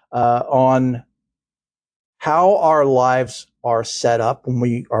see, on how our lives are set up when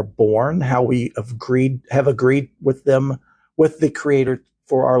we are born, how we have agreed with the Creator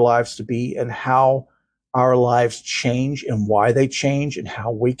for our lives to be, and how our lives change and why they change and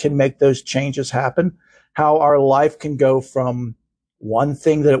how we can make those changes happen, how our life can go from one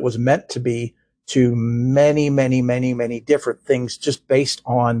thing that it was meant to be to many, many, many, many different things just based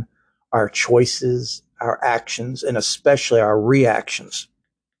on our choices, our actions, and especially our reactions.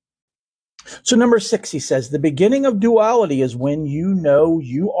 So number 6, he says, the beginning of duality is when you know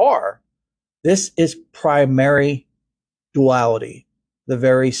you are. This is primary duality, the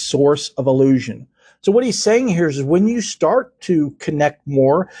very source of illusion. So what he's saying here is when you start to connect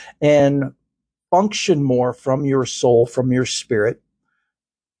more and function more from your soul, from your spirit,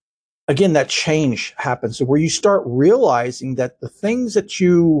 again, that change happens. So where you start realizing that the things that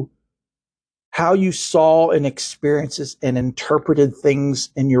how you saw and experiences and interpreted things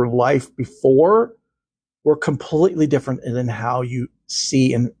in your life before were completely different than how you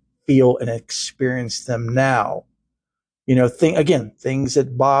see and feel and experience them now. You know, things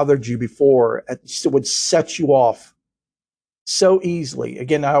that bothered you before would set you off so easily.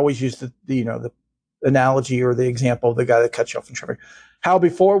 Again, I always use the analogy or the example of the guy that cuts you off in traffic. How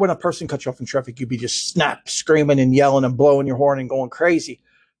before, when a person cuts you off in traffic, you'd be just screaming and yelling and blowing your horn and going crazy,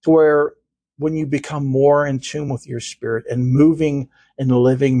 to where when you become more in tune with your spirit and moving and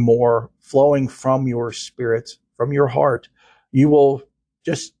living more, flowing from your spirit, from your heart, you will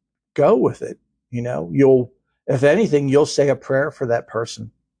just go with it. You know, if anything, you'll say a prayer for that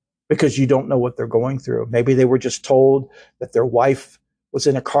person because you don't know what they're going through. Maybe they were just told that their wife was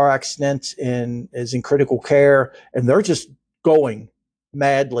in a car accident and is in critical care, and they're just going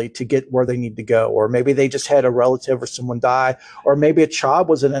madly to get where they need to go. Or maybe they just had a relative or someone die, or maybe a child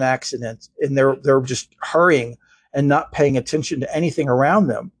was in an accident and they're just hurrying and not paying attention to anything around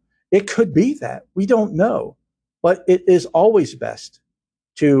them. It could be that. We don't know. But it is always best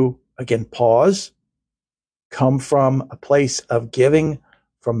to, again, pause, come from a place of giving,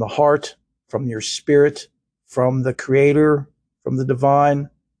 from the heart, from your spirit, from the Creator, from the divine,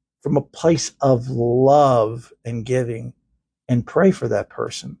 from a place of love and giving, and pray for that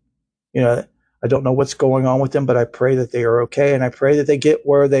person. You know, I don't know what's going on with them, but I pray that they are okay, and I pray that they get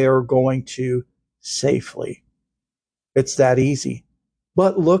where they are going to safely. It's that easy.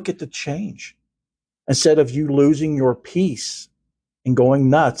 But look at the change. Instead of you losing your peace and going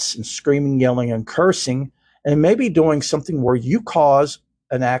nuts and screaming, yelling, and cursing, and maybe doing something where you cause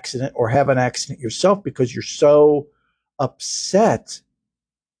an accident or have an accident yourself because you're so upset,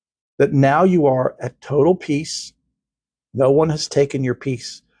 that now you are at total peace. No one has taken your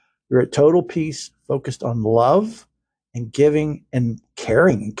peace. You're at total peace, focused on love and giving and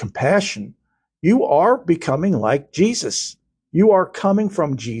caring and compassion. You are becoming like Jesus. You are coming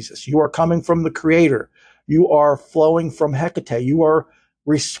from Jesus. You are coming from the Creator. You are flowing from Hecate. You are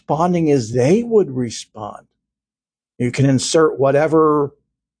responding as they would respond. You can insert whatever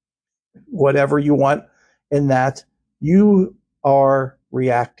you want in that. You are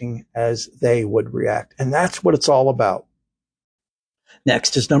reacting as they would react. And that's what it's all about.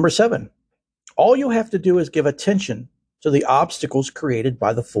 Next is number 7. All you have to do is give attention to the obstacles created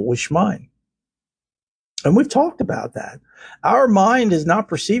by the foolish mind. And we've talked about that. Our mind is not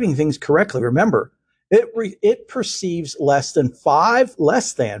perceiving things correctly. Remember, it perceives less than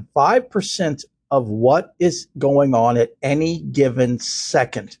 5% of what is going on at any given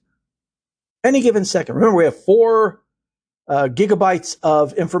second. Any given second. Remember, we have 4 gigabytes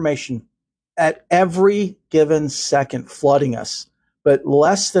of information at every given second flooding us, but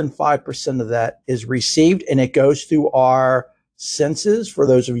less than 5% of that is received, and it goes through our senses. For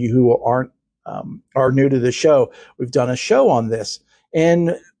those of you who are new to the show, we've done a show on this,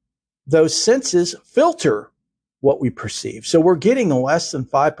 and those senses filter what we perceive. So we're getting less than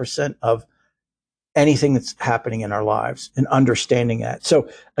 5% of anything that's happening in our lives and understanding that. So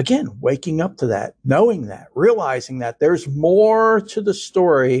again, waking up to that, knowing that, realizing that there's more to the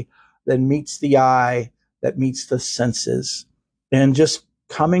story than meets the eye, that meets the senses, and just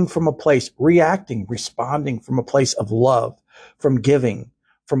coming from a place, reacting, responding from a place of love, from giving,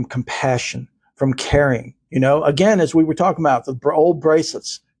 from compassion, from caring. You know, again, as we were talking about the old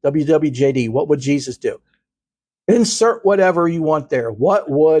bracelets, WWJD, what would Jesus do? Insert whatever you want there. What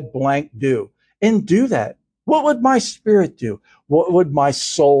would blank do? And do that. What would my spirit do? What would my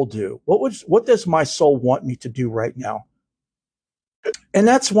soul do? What does my soul want me to do right now? And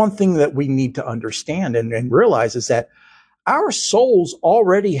that's one thing that we need to understand and realize is that our souls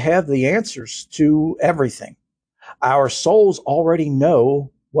already have the answers to everything. Our souls already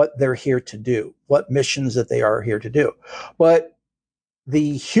know what they're here to do, what missions that they are here to do. But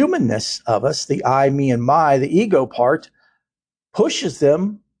the humanness of us, the I, me, and my, the ego part, pushes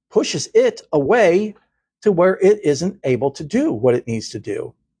it away to where it isn't able to do what it needs to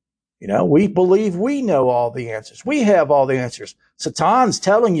do. You know, we believe we know all the answers. We have all the answers. Satan's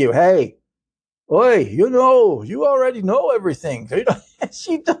telling you, hey, oi, you already know everything.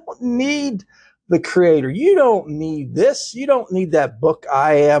 You don't need the creator. You don't need this. You don't need that book,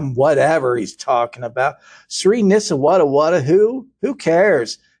 I am whatever he's talking about. Sri Nisargadatta, who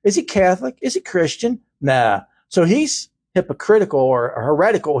cares? Is he Catholic? Is he Christian? Nah. So he's hypocritical or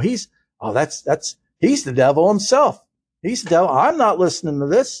heretical. He's the devil himself. He's the devil. I'm not listening to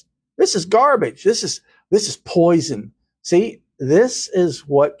this. This is garbage. This is poison. See, this is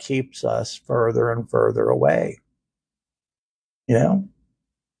what keeps us further and further away. You know,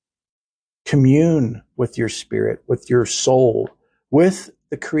 commune with your spirit, with your soul, with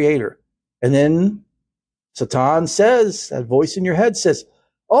the creator. And then Satan says, that voice in your head says,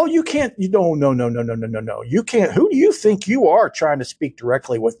 oh, you can't, no. You can't. Who do you think you are trying to speak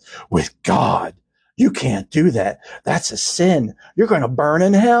directly with God? You can't do that. That's a sin. You're going to burn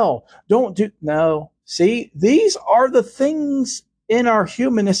in hell. No. See, these are the things in our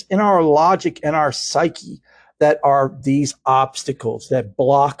humanness, in our logic, in our psyche that are these obstacles that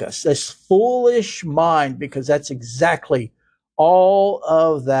block us. This foolish mind, because that's exactly all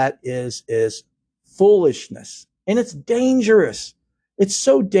of that is foolishness. And it's dangerous. It's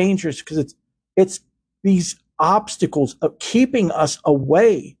so dangerous because it's these obstacles of keeping us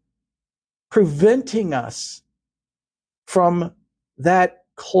away, preventing us from that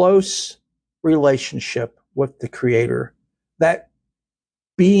close relationship with the creator, that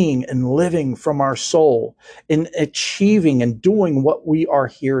being and living from our soul and achieving and doing what we are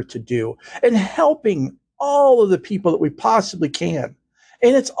here to do and helping all of the people that we possibly can.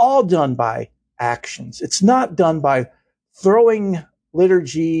 And it's all done by actions. It's not done by throwing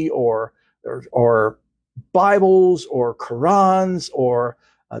liturgy or Bibles or Qurans or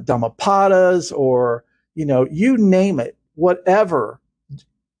Dhammapadas or, you name it, whatever,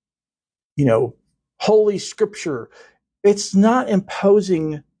 holy scripture. It's not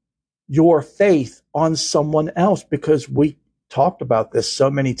imposing your faith on someone else, because we talked about this so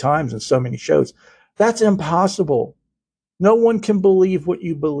many times in so many shows. That's impossible. No one can believe what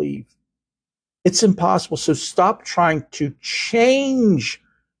you believe. It's impossible. So stop trying to change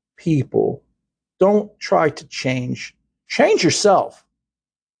people. Don't try to change yourself.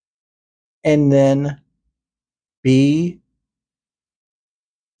 And then be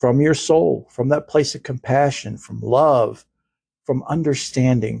from your soul, from that place of compassion, from love, from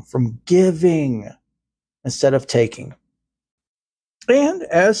understanding, from giving instead of taking. And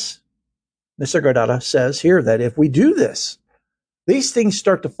as Nisargadatta says here, that if we do this, these things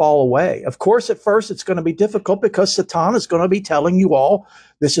start to fall away. Of course, at first it's going to be difficult because Satan is going to be telling you all,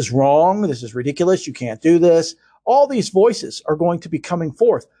 this is wrong, this is ridiculous, you can't do this. All these voices are going to be coming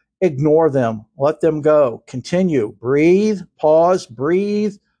forth. Ignore them, let them go, continue, breathe, pause,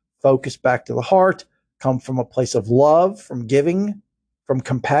 breathe, focus back to the heart, come from a place of love, from giving, from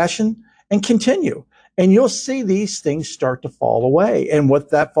compassion, and continue. And you'll see these things start to fall away. And what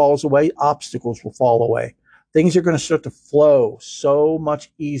that falls away, obstacles will fall away. Things are going to start to flow so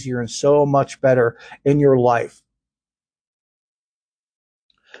much easier and so much better in your life.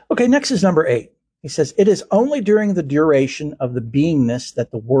 Okay, next is number 8. He says, it is only during the duration of the beingness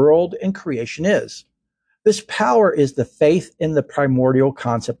that the world and creation is. This power is the faith in the primordial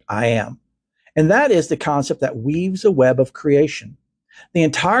concept I am. And that is the concept that weaves a web of creation. The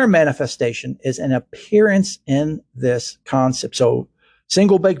entire manifestation is an appearance in this concept. So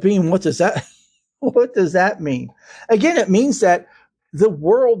single baked being, what does that mean? Again, it means that the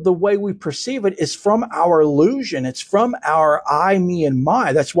world, the way we perceive it, is from our illusion. It's from our I, me, and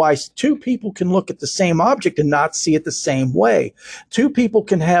my. That's why two people can look at the same object and not see it the same way. Two people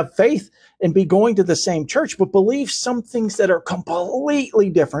can have faith and be going to the same church, but believe some things that are completely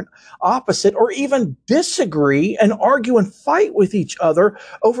different, opposite, or even disagree and argue and fight with each other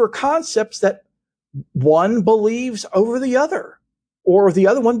over concepts that one believes over the other, or the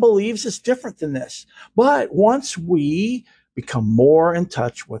other one believes is different than this. But once we become more in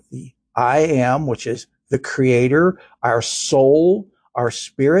touch with the I am, which is the creator, our soul, our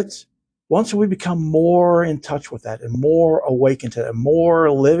spirits, once we become more in touch with that and more awakened to that,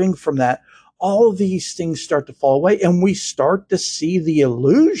 more living from that, all of these things start to fall away, and we start to see the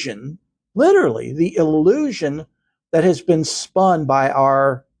illusion, literally the illusion that has been spun by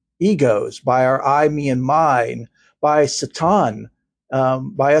our egos, by our I, me, and mine, by Satan,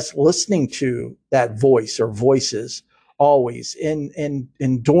 by us listening to that voice or voices always in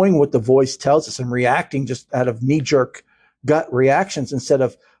doing what the voice tells us and reacting just out of knee-jerk gut reactions instead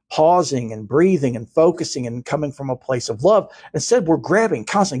of pausing and breathing and focusing and coming from a place of love. Instead, we're grabbing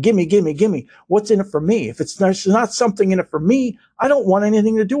constantly, give me, give me, give me. What's in it for me? If there's not something in it for me, I don't want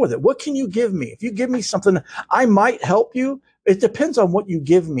anything to do with it. What can you give me? If you give me something, I might help you. It depends on what you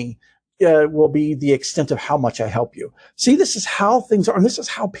give me. Will be the extent of how much I help you. See, this is how things are, and this is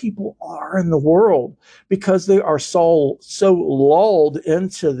how people are in the world, because they are so lulled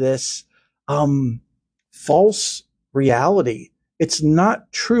into this false reality. It's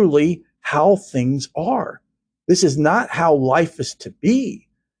not truly how things are. This is not how life is to be.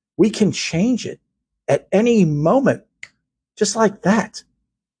 We can change it at any moment, just like that.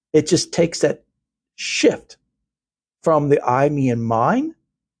 It just takes that shift from the I, me, and mine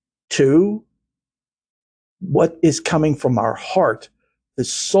to what is coming from our heart, the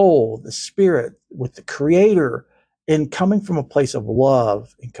soul, the spirit, with the creator, and coming from a place of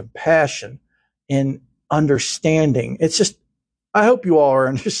love and compassion and understanding. It's just, I hope you all are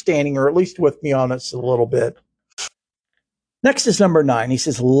understanding, or at least with me on this a little bit. Next is number 9. He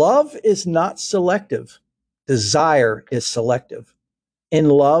says, love is not selective. Desire is selective. In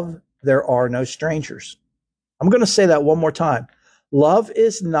love, there are no strangers. I'm going to say that one more time. Love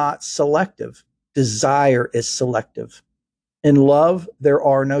is not selective. Desire is selective. In love, there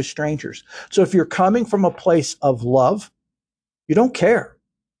are no strangers. So if you're coming from a place of love, you don't care.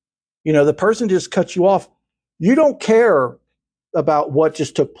 You know, the person just cut you off. You don't care about what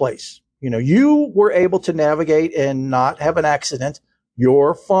just took place. You know, you were able to navigate and not have an accident.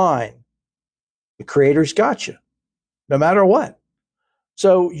 You're fine. The creator's got you, no matter what.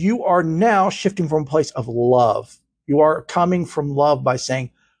 So you are now shifting from a place of love. You are coming from love by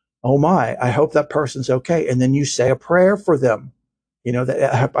saying, oh my, I hope that person's okay. And then you say a prayer for them. You know,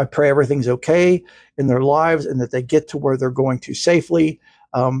 that I pray everything's okay in their lives and that they get to where they're going to safely.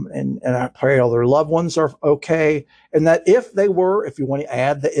 And I pray all their loved ones are okay. And that if you want to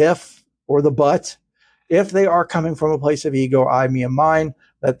add the if or the but, if they are coming from a place of ego, I, me, and mine,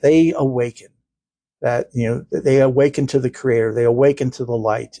 that they awaken, that, you know, they awaken to the creator, they awaken to the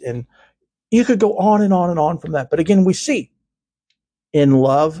light. And you could go on and on and on from that. But again, we see in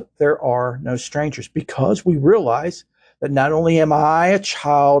love, there are no strangers, because we realize that not only am I a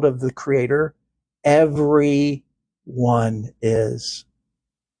child of the creator, everyone is.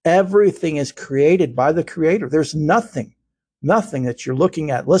 Everything is created by the creator. There's nothing that you're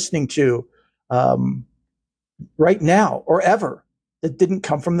looking at, listening to right now or ever that didn't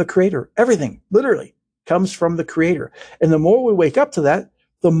come from the creator. Everything literally comes from the creator. And the more we wake up to that,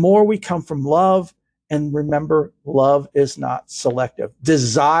 the more we come from love. And remember, love is not selective.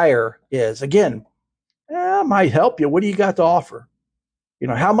 Desire is. Again, I might help you. What do you got to offer? You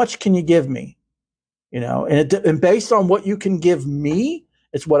know, how much can you give me? You know, and based on what you can give me,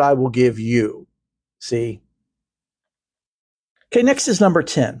 it's what I will give you. See? Okay, next is number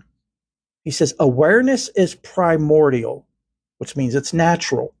 10. He says, awareness is primordial, which means it's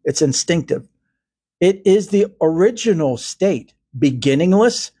natural, it's instinctive. It is the original state,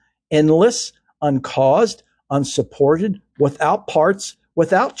 beginningless, endless, uncaused, unsupported, without parts,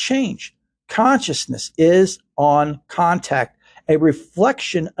 without change. Consciousness is on contact a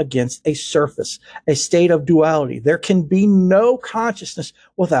reflection against a surface, a state of duality. There can be no consciousness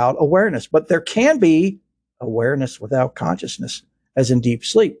without awareness, but there can be awareness without consciousness, as in deep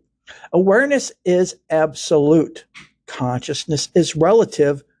sleep. Awareness is absolute. Consciousness is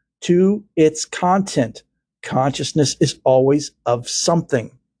relative to its content. Consciousness is always of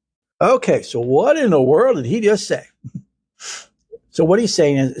something. Okay, so what in the world did he just say? So what he's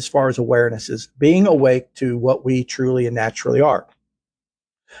saying as far as awareness is being awake to what we truly and naturally are.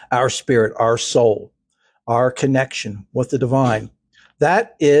 Our spirit, our soul, our connection with the divine.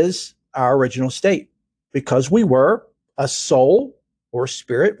 That is our original state because we were a soul or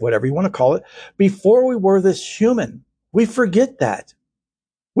spirit, whatever you want to call it, before we were this human. We forget that.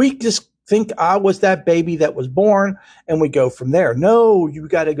 We just think I was that baby that was born and we go from there. No, you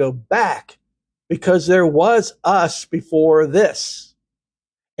got to go back because there was us before this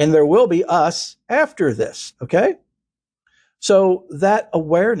and there will be us after this. Okay. So that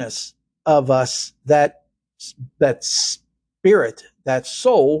awareness of us, that spirit, that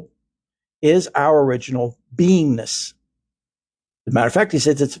soul is our original beingness. As a matter of fact, he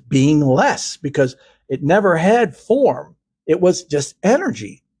says it's beingless because it never had form. It was just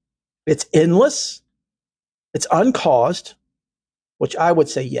energy. It's endless. It's uncaused, which I would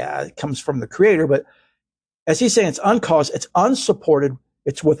say, yeah, it comes from the creator. But as he's saying, it's uncaused, it's unsupported,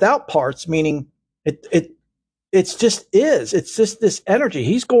 it's without parts, meaning it's just is. It's just this energy.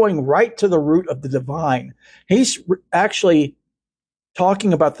 He's going right to the root of the divine. He's actually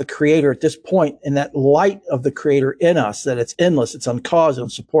talking about the creator at this point and that light of the creator in us, that it's endless, it's uncaused,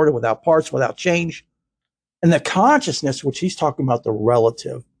 unsupported, without parts, without change. And the consciousness, which he's talking about the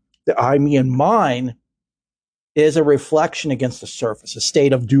relative, the I, me, and mine, is a reflection against the surface, a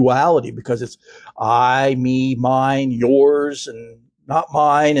state of duality, because it's I, me, mine, yours, and not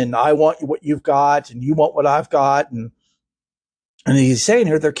mine, and I want what you've got, and you want what I've got. And he's saying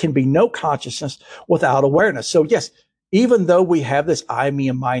here, there can be no consciousness without awareness. So yes, even though we have this I, me,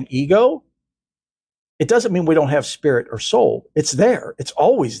 and mine ego, it doesn't mean we don't have spirit or soul. It's there. It's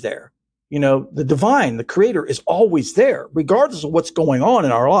always there. You know, the divine, the creator is always there, regardless of what's going on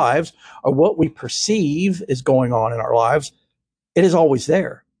in our lives or what we perceive is going on in our lives. It is always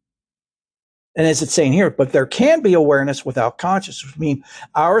there. And as it's saying here, but there can be awareness without consciousness, which means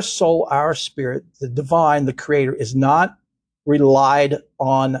our soul, our spirit, the divine, the creator is not relied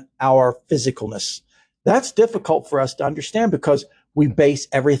on our physicalness. That's difficult for us to understand because we base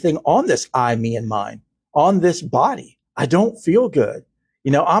everything on this I, me, and mine, on this body. I don't feel good.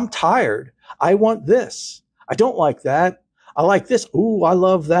 You know, I'm tired. I want this. I don't like that. I like this. Ooh, I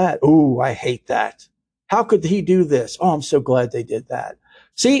love that. Ooh, I hate that. How could he do this? Oh, I'm so glad they did that.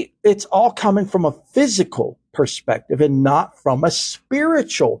 See, it's all coming from a physical perspective and not from a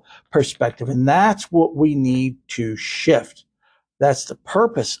spiritual perspective. And that's what we need to shift. That's the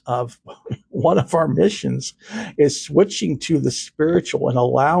purpose of one of our missions, is switching to the spiritual and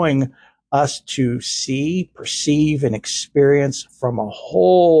allowing us to see, perceive, and experience from a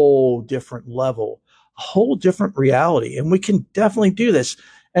whole different level, a whole different reality. And we can definitely do this.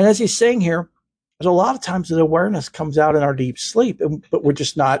 And as he's saying here, there's a lot of times that awareness comes out in our deep sleep, but we're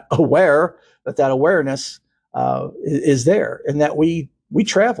just not aware that that awareness is there, and that we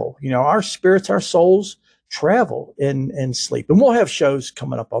travel. You know, our spirits, our souls travel in sleep. And we'll have shows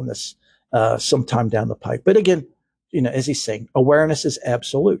coming up on this sometime down the pike. But again, you know, as he's saying, awareness is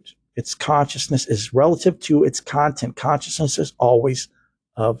absolute. Its consciousness is relative to its content. Consciousness is always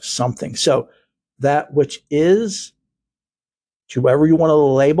of something. So that which is, whoever you want to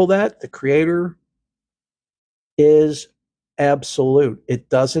label that, the creator, is absolute. It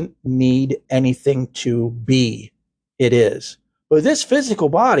doesn't need anything to be. It is. But this physical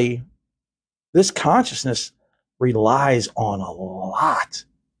body, this consciousness, relies on a lot,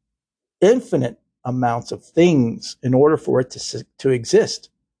 infinite amounts of things in order for it to exist.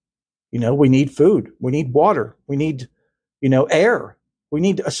 You know, we need food, we need water, we need, you know, air. We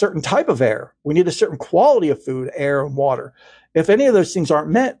need a certain type of air. We need a certain quality of food, air, and water. If any of those things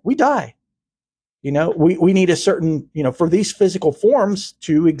aren't met, we die. You know, we need a certain, you know, for these physical forms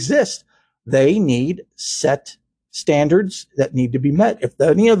to exist, they need set standards that need to be met. If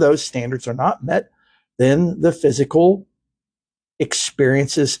any of those standards are not met, then the physical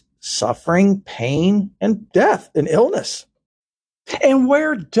experiences suffering, pain, and death and illness. And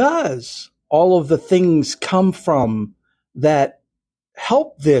where does all of the things come from that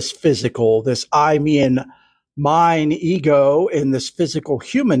help this physical, this I, me, and mine ego, and this physical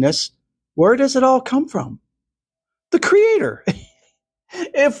humanness? Where does it all come from? The creator.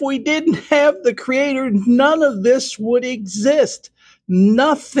 If we didn't have the creator, none of this would exist.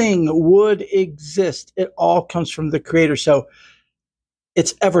 Nothing would exist. It all comes from the creator. So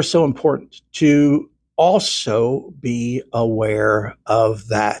it's ever so important to also be aware of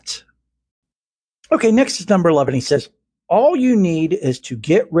that. Okay, next is number 11. He says, all you need is to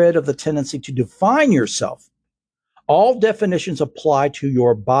get rid of the tendency to define yourself. All definitions apply to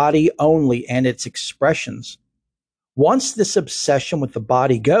your body only and its expressions. Once this obsession with the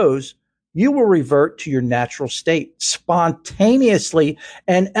body goes, you will revert to your natural state spontaneously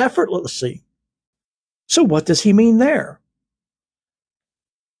and effortlessly. So, what does he mean there?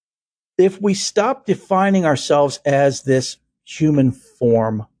 If we stop defining ourselves as this human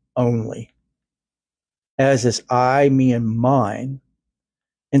form only, as this I, me, and mine,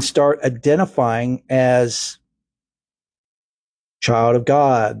 and start identifying as child of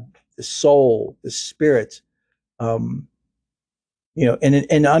God, the soul, the spirit, and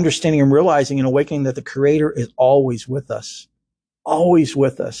understanding and realizing and awakening that the Creator is always with us, always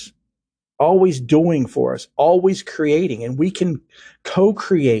doing for us, always creating, and we can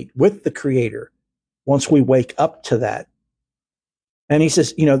co-create with the Creator once we wake up to that. And he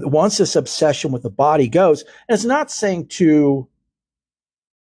says, once this obsession with the body goes, and it's not saying to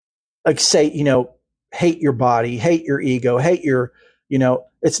hate your body, hate your ego, hate your,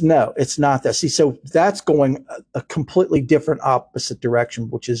 it's not that. See, so that's going a completely different opposite direction,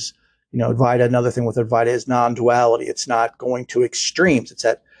 which is, Advaita. Another thing with Advaita is non-duality. It's not going to extremes. It's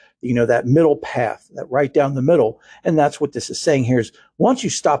that, that middle path, that right down the middle. And that's what this is saying here is once you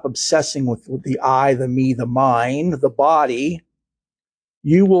stop obsessing with the I, the me, the mind, the body,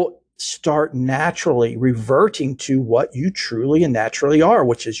 you will start naturally reverting to what you truly and naturally are,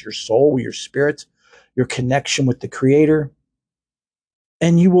 which is your soul, your spirit, your connection with the Creator.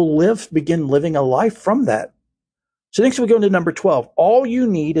 And you will begin living a life from that. So next we go into number 12. All you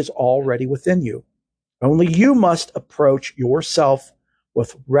need is already within you. Only you must approach yourself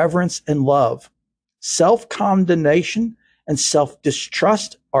with reverence and love. Self-condemnation and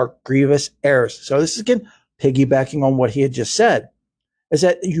self-distrust are grievous errors. So this is again piggybacking on what he had just said, is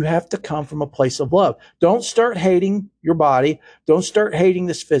that you have to come from a place of love. Don't start hating your body. Don't start hating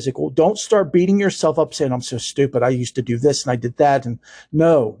this physical. Don't start beating yourself up saying, I'm so stupid. I used to do this and I did that. And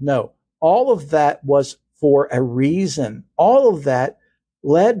no. All of that was for a reason. All of that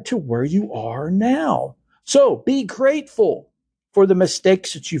led to where you are now. So be grateful for the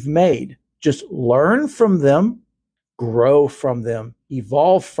mistakes that you've made. Just learn from them, grow from them,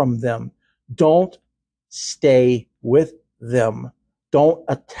 evolve from them. Don't stay with them. Don't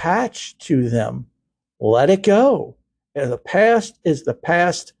attach to them. Let it go. The past is the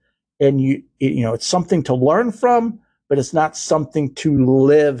past, and it's something to learn from, but it's not something to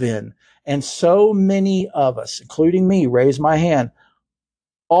live in. And so many of us, including me, raise my hand,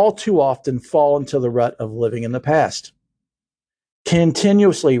 all too often fall into the rut of living in the past,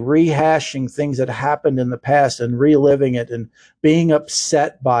 continuously rehashing things that happened in the past and reliving it and being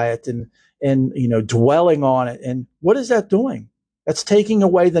upset by it and dwelling on it. And what is that doing? That's taking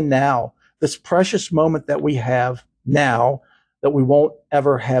away the now, this precious moment that we have now that we won't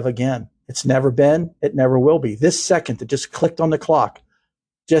ever have again. It's never been, it never will be. This second that just clicked on the clock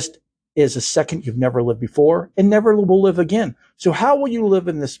just is a second you've never lived before and never will live again. So how will you live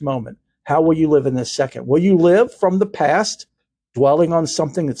in this moment? How will you live in this second? Will you live from the past, dwelling on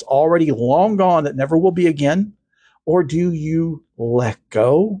something that's already long gone that never will be again? Or do you let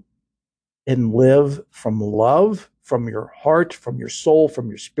go and live from love, from your heart, from your soul, from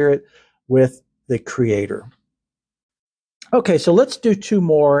your spirit with the Creator? Okay, so let's do two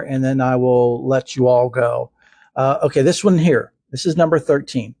more and then I will let you all go. Okay, this one here. This is number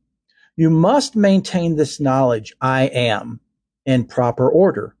 13. You must maintain this knowledge, I am, in proper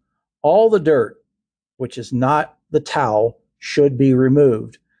order. All the dirt, which is not the towel, should be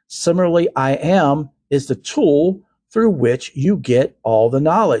removed. Similarly, I am is the tool through which you get all the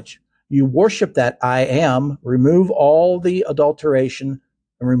knowledge. You worship that I am, remove all the adulteration,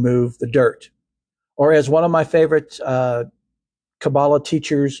 and remove the dirt. Or as one of my favorite Kabbalah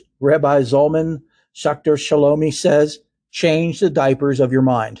teachers, Rabbi Zalman Schachter Shalomi says, change the diapers of your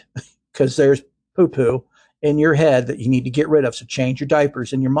mind because there's poo-poo in your head that you need to get rid of. So change your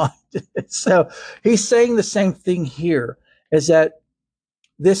diapers in your mind. So he's saying the same thing here, is that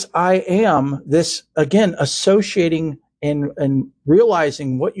this I am, this again, associating and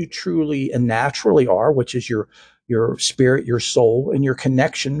realizing what you truly and naturally are, which is your spirit, your soul, and your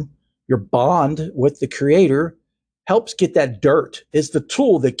connection, your bond with the Creator, helps get that dirt, is the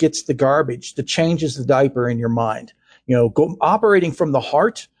tool that gets the garbage, that changes the diaper in your mind. Operating from the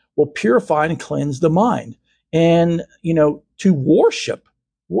heart will purify and cleanse the mind. And, to worship,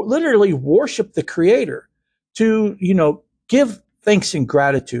 literally worship the Creator, to, give thanks and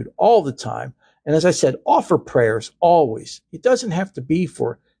gratitude all the time, And as I said, offer prayers always. It doesn't have to be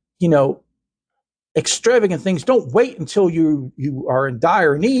for, extravagant things. Don't wait until you are in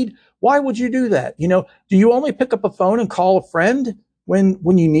dire need. Why would you do that? Do you only pick up a phone and call a friend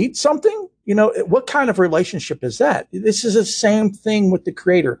when you need something? What kind of relationship is that? This is the same thing with the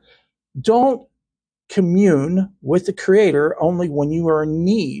Creator. Don't commune with the Creator only when you are in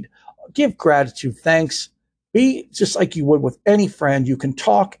need. Give gratitude, thanks. Be just like you would with any friend. You can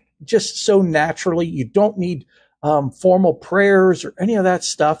talk just so naturally. You don't need formal prayers or any of that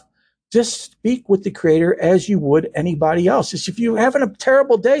stuff. Just speak with the Creator as you would anybody else. If you're having a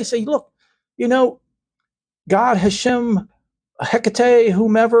terrible day, say, look, God, Hashem, Hecate,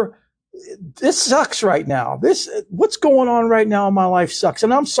 whomever, this sucks right now. What's going on right now in my life sucks.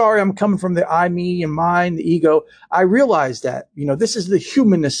 And I'm sorry, I'm coming from the I, me, and mine, the ego. I realize that, this is the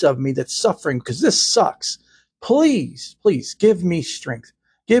humanness of me that's suffering because this sucks. Please, please give me strength.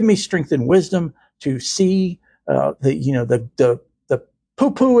 Give me strength and wisdom to see the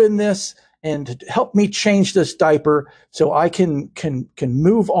poo-poo in this and to help me change this diaper so I can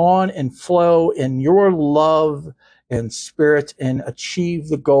move on and flow in your love and spirit and achieve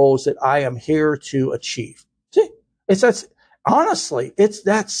the goals that I am here to achieve. See, it's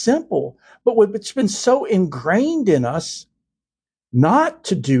that simple. But it's been so ingrained in us not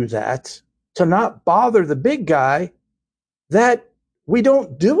to do that, to not bother the big guy, that we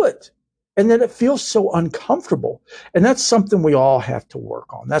don't do it. And then it feels so uncomfortable. And that's something we all have to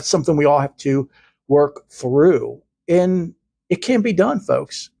work on. That's something we all have to work through. And it can be done,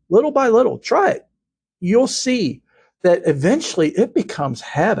 folks. Little by little. Try it. You'll see that eventually it becomes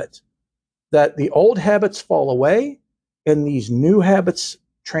habit, that the old habits fall away and these new habits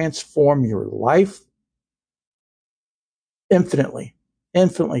transform your life infinitely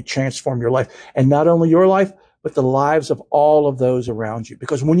transform your life. And not only your life, but the lives of all of those around you.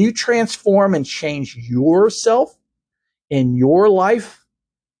 Because when you transform and change yourself in your life,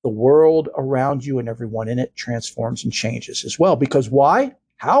 the world around you and everyone in it transforms and changes as well. Because why?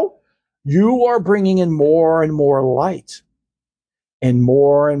 How? You are bringing in more and more light. And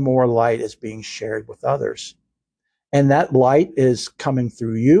more light is being shared with others. And that light is coming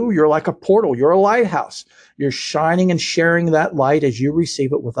through you. You're like a portal. You're a lighthouse. You're shining and sharing that light as you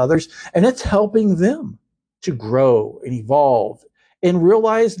receive it with others. And it's helping them to grow and evolve and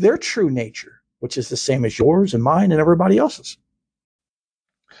realize their true nature, which is the same as yours and mine and everybody else's.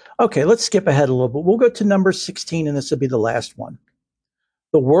 Okay, let's skip ahead a little bit. We'll go to number 16, and this will be the last one.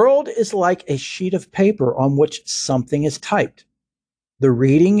 The world is like a sheet of paper on which something is typed. The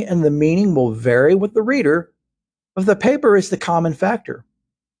reading and the meaning will vary with the reader, but the paper is the common factor,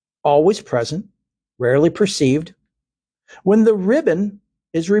 always present, rarely perceived. When the ribbon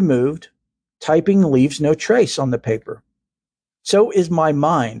is removed, typing leaves no trace on the paper. So is my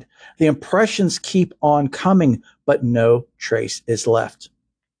mind. The impressions keep on coming, but no trace is left.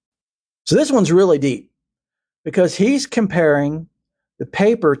 So this one's really deep because he's comparing the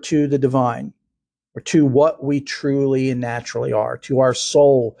paper to the divine, or to what we truly and naturally are, to our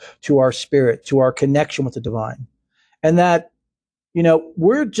soul, to our spirit, to our connection with the divine. And that,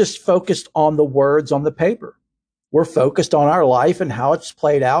 we're just focused on the words on the paper. We're focused on our life and how it's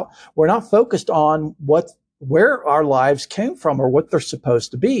played out. We're not focused on where our lives came from or what they're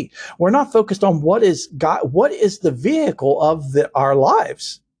supposed to be. We're not focused on what is the vehicle of our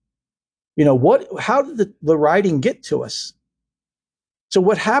lives. How did the writing get to us? So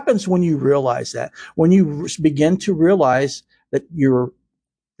what happens when you realize that? When you begin to realize that you're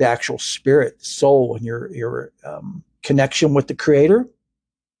the actual spirit, the soul, and your connection with the Creator?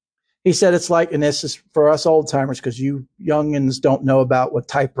 He said it's like, and this is for us old timers because you youngins don't know about what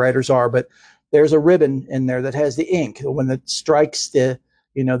typewriters are, but there's a ribbon in there that has the ink. When it strikes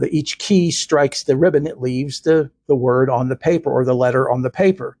each key strikes the ribbon, it leaves the word on the paper or the letter on the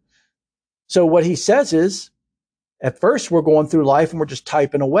paper. So what he says is, at first we're going through life and we're just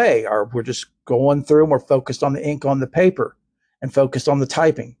typing away, or we're just going through and we're focused on the ink on the paper and focused on the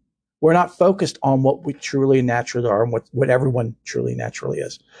typing. We're not focused on what we truly and naturally are and what everyone truly naturally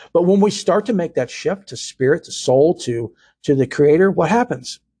is. But when we start to make that shift to spirit, to soul, to the Creator, what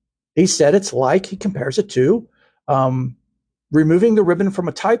happens? He said it's like, he compares it to removing the ribbon from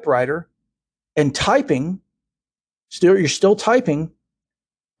a typewriter and typing. You're still typing,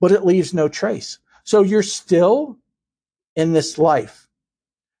 but it leaves no trace. So you're still in this life.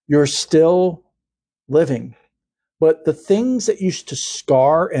 You're still living. But the things that used to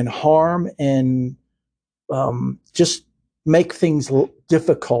scar and harm and just make things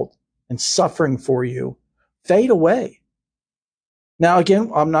difficult and suffering for you fade away. Now,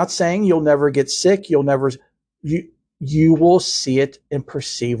 again, I'm not saying you'll never get sick. you will see it and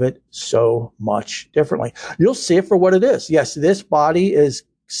perceive it so much differently. You'll see it for what it is. Yes, this body is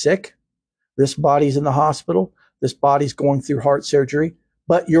sick. This body's in the hospital. This body's going through heart surgery.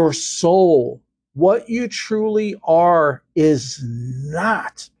 But your soul, what you truly are, is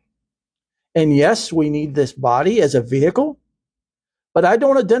not. And yes, we need this body as a vehicle, but I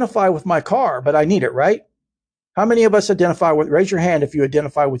don't identify with my car, but I need it, right? How many of us identify with, raise your hand if you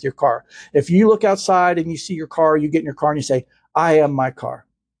identify with your car. If you look outside and you see your car, you get in your car and you say, I am my car.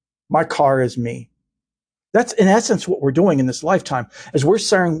 My car is me. That's in essence what we're doing in this lifetime, is we're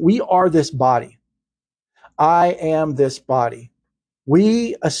saying we are this body. I am this body.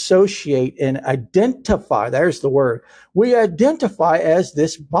 We associate and identify, there's the word. We identify as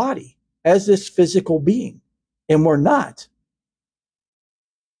this body, as this physical being, and we're not.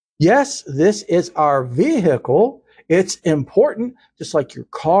 Yes, this is our vehicle. It's important, just like your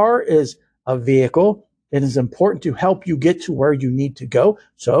car is a vehicle. It is important to help you get to where you need to go.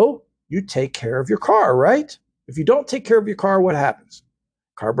 So you take care of your car, right? If you don't take care of your car, what happens?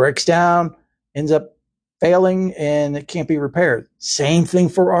 Car breaks down, ends up failing, and it can't be repaired. Same thing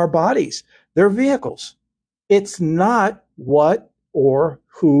for our bodies. They're vehicles. It's not what or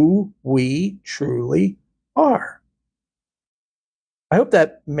who we truly are. I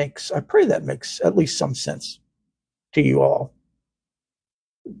pray that makes at least some sense to you all.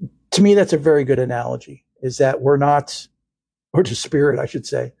 To me, that's a very good analogy, is that we're not, or to spirit, I should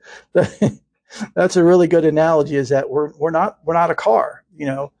say. That's a really good analogy, is that we're not a car. You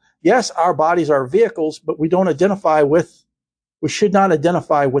know, yes, our bodies are vehicles, but we should not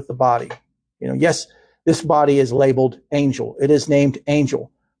identify with the body. You know, yes, this body is labeled angel. It is named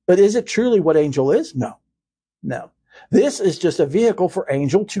angel. But is it truly what angel is? No. This is just a vehicle for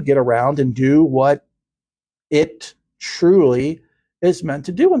angel to get around and do what it truly is meant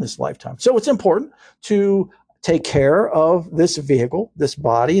to do in this lifetime. So it's important to take care of this vehicle, this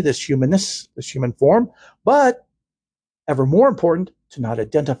body, this humanness, this human form, but ever more important, to not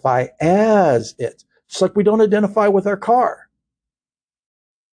identify as it. Just like we don't identify with our car.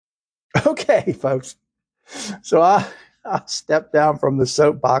 Okay, folks. So I'll step down from the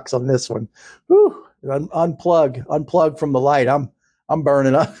soapbox on this one. Whew. Unplug from the light. I'm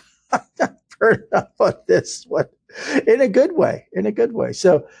burning up. I'm burning up on this one in a good way.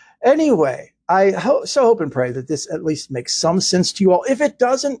 So anyway, I hope and pray that this at least makes some sense to you all. If it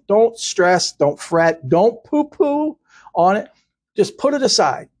doesn't, don't stress, don't fret, don't poo-poo on it. Just put it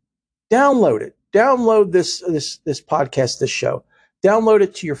aside. Download it. Download this podcast, this show. Download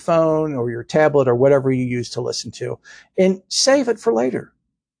it to your phone or your tablet or whatever you use to listen to, and save it for later.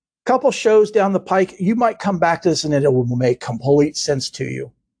 Couple shows down the pike, you might come back to this and it will make complete sense to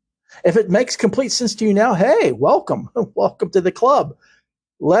you. If it makes complete sense to you now, hey, welcome. Welcome to the club.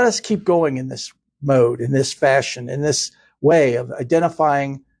 Let us keep going in this mode, in this fashion, in this way of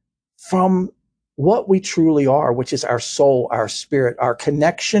identifying from what we truly are, which is our soul, our spirit, our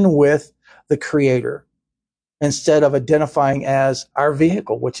connection with the Creator, instead of identifying as our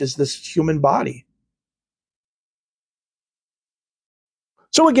vehicle, which is this human body.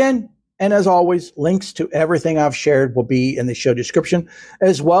 So again, and as always, links to everything I've shared will be in the show description,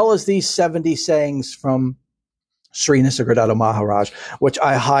 as well as these 70 sayings from Sri Nisargadatta Maharaj, which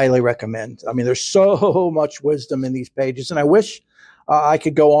I highly recommend. I mean, there's so much wisdom in these pages, and I wish I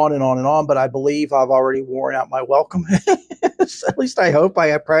could go on and on and on, but I believe I've already worn out my welcome. At least I hope.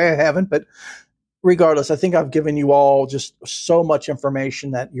 I pray I haven't, but regardless, I think I've given you all just so much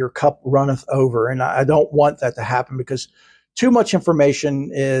information that your cup runneth over, and I don't want that to happen, because too much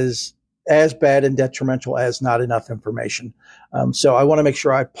information is as bad and detrimental as not enough information. So I want to make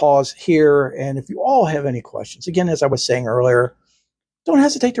sure I pause here. And if you all have any questions, again, as I was saying earlier, don't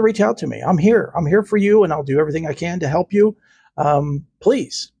hesitate to reach out to me. I'm here. I'm here for you, and I'll do everything I can to help you.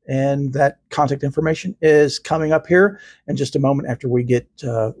 Please. And that contact information is coming up here in just a moment after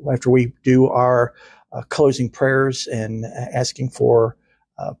we do our closing prayers and asking for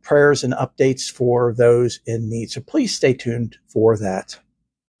prayers and updates for those in need. So please stay tuned for that.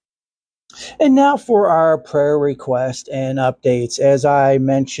 And now for our prayer request and updates. As I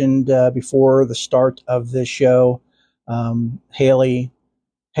mentioned before the start of this show, Haley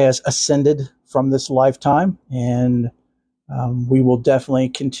has ascended from this lifetime, and we will definitely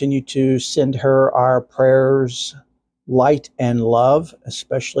continue to send her our prayers, light and love,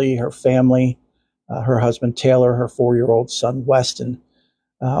 especially her family, her husband Taylor, her 4-year-old son Weston.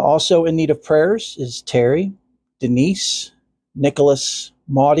 Also in need of prayers is Terry, Denise, Nicholas,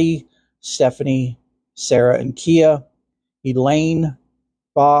 Maudie, Stephanie, Sarah and Kia, Elaine,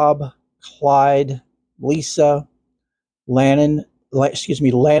 Bob, Clyde, Lisa, Lannon,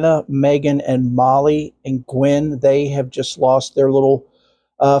 Lana, Megan, and Molly and Gwen. They have just lost their little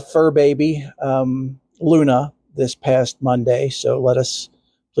fur baby, Luna, this past Monday. So let us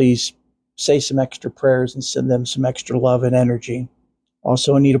please say some extra prayers and send them some extra love and energy.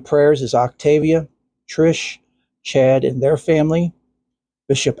 Also in need of prayers is Octavia, Trish, Chad and their family,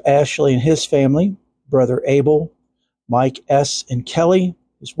 Bishop Ashley and his family, Brother Abel, Mike S. and Kelly,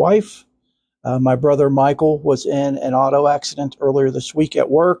 his wife. My brother Michael was in an auto accident earlier this week at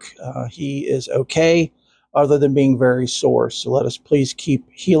work. He is okay, other than being very sore. So let us please keep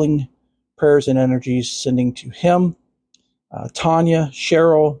healing prayers and energies sending to him. Tanya,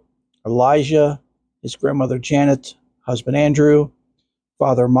 Cheryl, Elijah, his grandmother Janet, husband Andrew,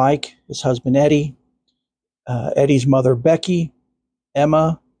 Father Mike, his husband Eddie, Eddie's mother Becky,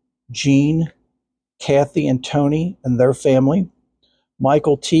 Emma, Jean, Kathy and Tony and their family,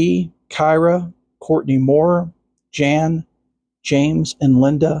 Michael T., Kyra, Courtney Moore, Jan, James and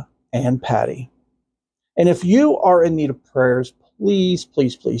Linda, and Patty. And if you are in need of prayers, please,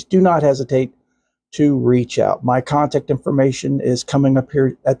 please, please do not hesitate to reach out. My contact information is coming up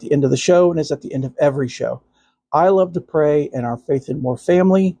here at the end of the show and is at the end of every show. I love to pray, and our Faith and More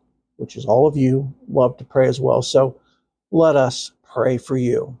family, which is all of you, love to pray as well. So let us pray for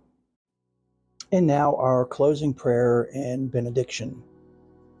you. And now our closing prayer and benediction.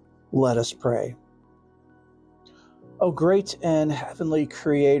 Let us pray. O great and heavenly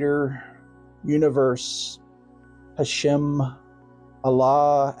Creator, Universe, Hashem,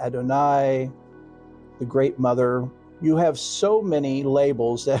 Allah, Adonai, the Great Mother, you have so many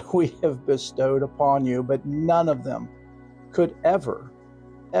labels that we have bestowed upon you, but none of them could ever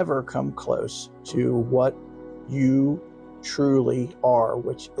come close to what you truly are,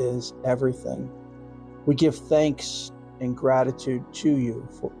 which is everything. We give thanks and gratitude to you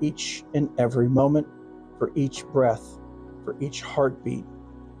for each and every moment, for each breath, for each heartbeat.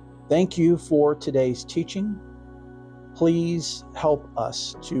 Thank you for today's teaching. Please help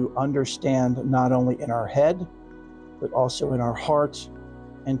us to understand not only in our head, but also in our heart,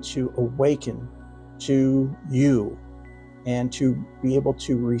 and to awaken to you and to be able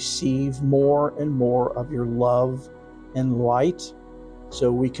to receive more and more of your love and light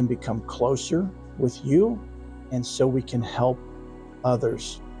so we can become closer with you and so we can help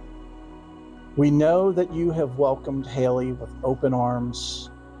others. We know that you have welcomed Haley with open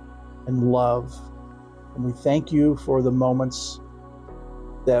arms and love, and we thank you for the moments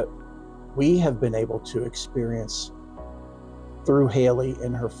that we have been able to experience through Haley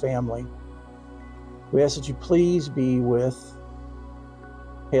and her family. We ask that you please be with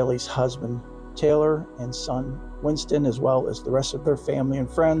Haley's husband, Taylor, and son, Winston, as well as the rest of their family and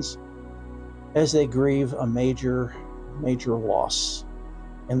friends as they grieve a major loss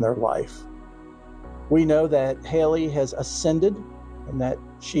in their life. We know that Haley has ascended and that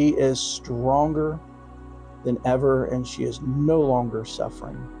she is stronger than ever, and she is no longer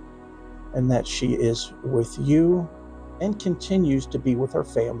suffering, and that she is with you and continues to be with her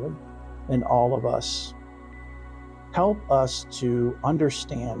family and all of us. Help us to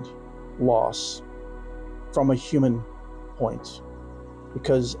understand loss from a human point,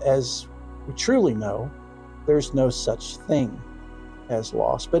 because as we truly know, there's no such thing as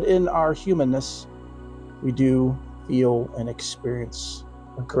loss. But in our humanness, we do feel and experience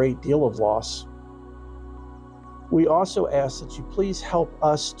a great deal of loss. We also ask that you please help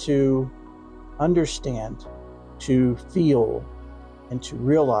us to understand, to feel, and to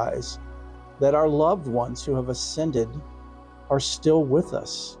realize that our loved ones who have ascended are still with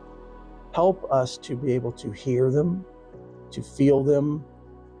us. Help us to be able to hear them, to feel them,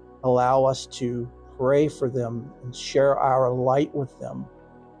 allow us to pray for them and share our light with them,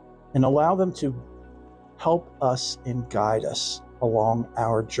 and allow them to help us and guide us along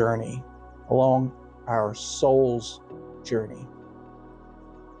our journey, along our soul's journey.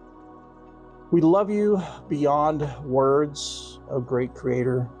 We love you beyond words, O great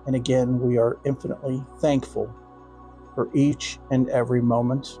Creator, and again, we are infinitely thankful for each and every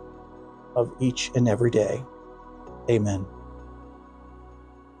moment of each and every day. Amen.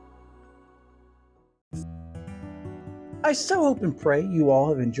 I so hope and pray you all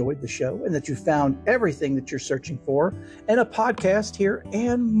have enjoyed the show and that you found everything that you're searching for in a podcast here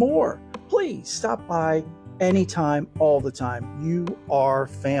and more. Please stop by anytime, all the time. You are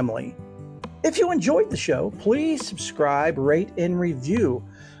family. If you enjoyed the show, please subscribe, rate, and review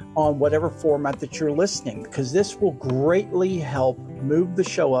on whatever format that you're listening, because this will greatly help move the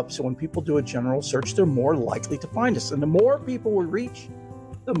show up so when people do a general search, they're more likely to find us. And the more people we reach,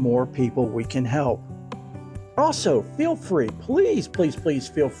 the more people we can help. Also, feel free, please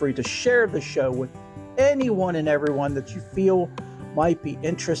feel free to share the show with anyone and everyone that you feel might be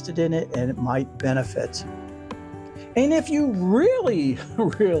interested in it and it might benefit. And if you really,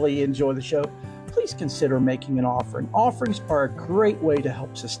 really enjoy the show, please consider making an offering. Offerings are a great way to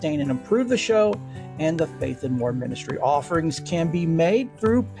help sustain and improve the show and the Faith and More ministry. Offerings can be made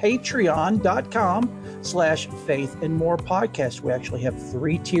through patreon.com/Faith and More podcast. We actually have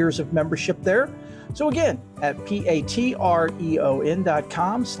 3 tiers of membership there. So again, at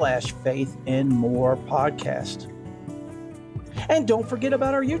patreon.com/Faith and More podcast. And don't forget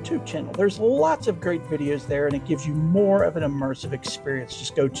about our YouTube channel. There's lots of great videos there, and it gives you more of an immersive experience.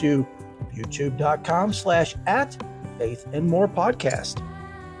 Just go to youtube.com/@Faith and More podcast.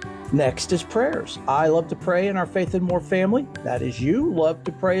 Next is prayers. I love to pray, and our Faith and More family, that is you, love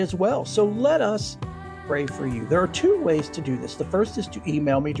to pray as well. So let us pray for you. There are 2 ways to do this. The first is to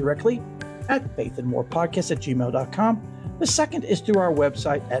email me directly at faithandmorepodcast@gmail.com. The second is through our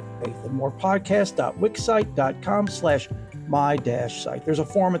website at faithandmorepodcast.wixsite.com/my-site. There's a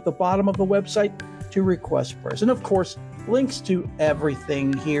form at the bottom of the website to request prayers. And of course, links to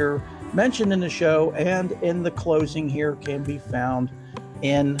everything here mentioned in the show and in the closing here can be found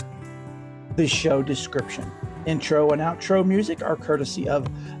in the show description. Intro and outro music are courtesy of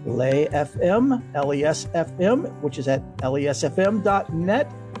LesFM, LESFM, which is at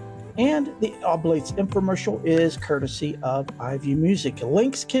lesfm.net. And the Oblates infomercial is courtesy of Ivy Music.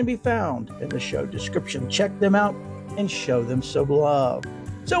 Links can be found in the show description. Check them out and show them some love.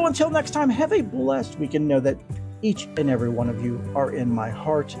 So until next time, have a blessed week and know that each and every one of you are in my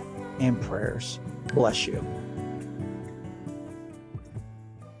heart and prayers. Bless you.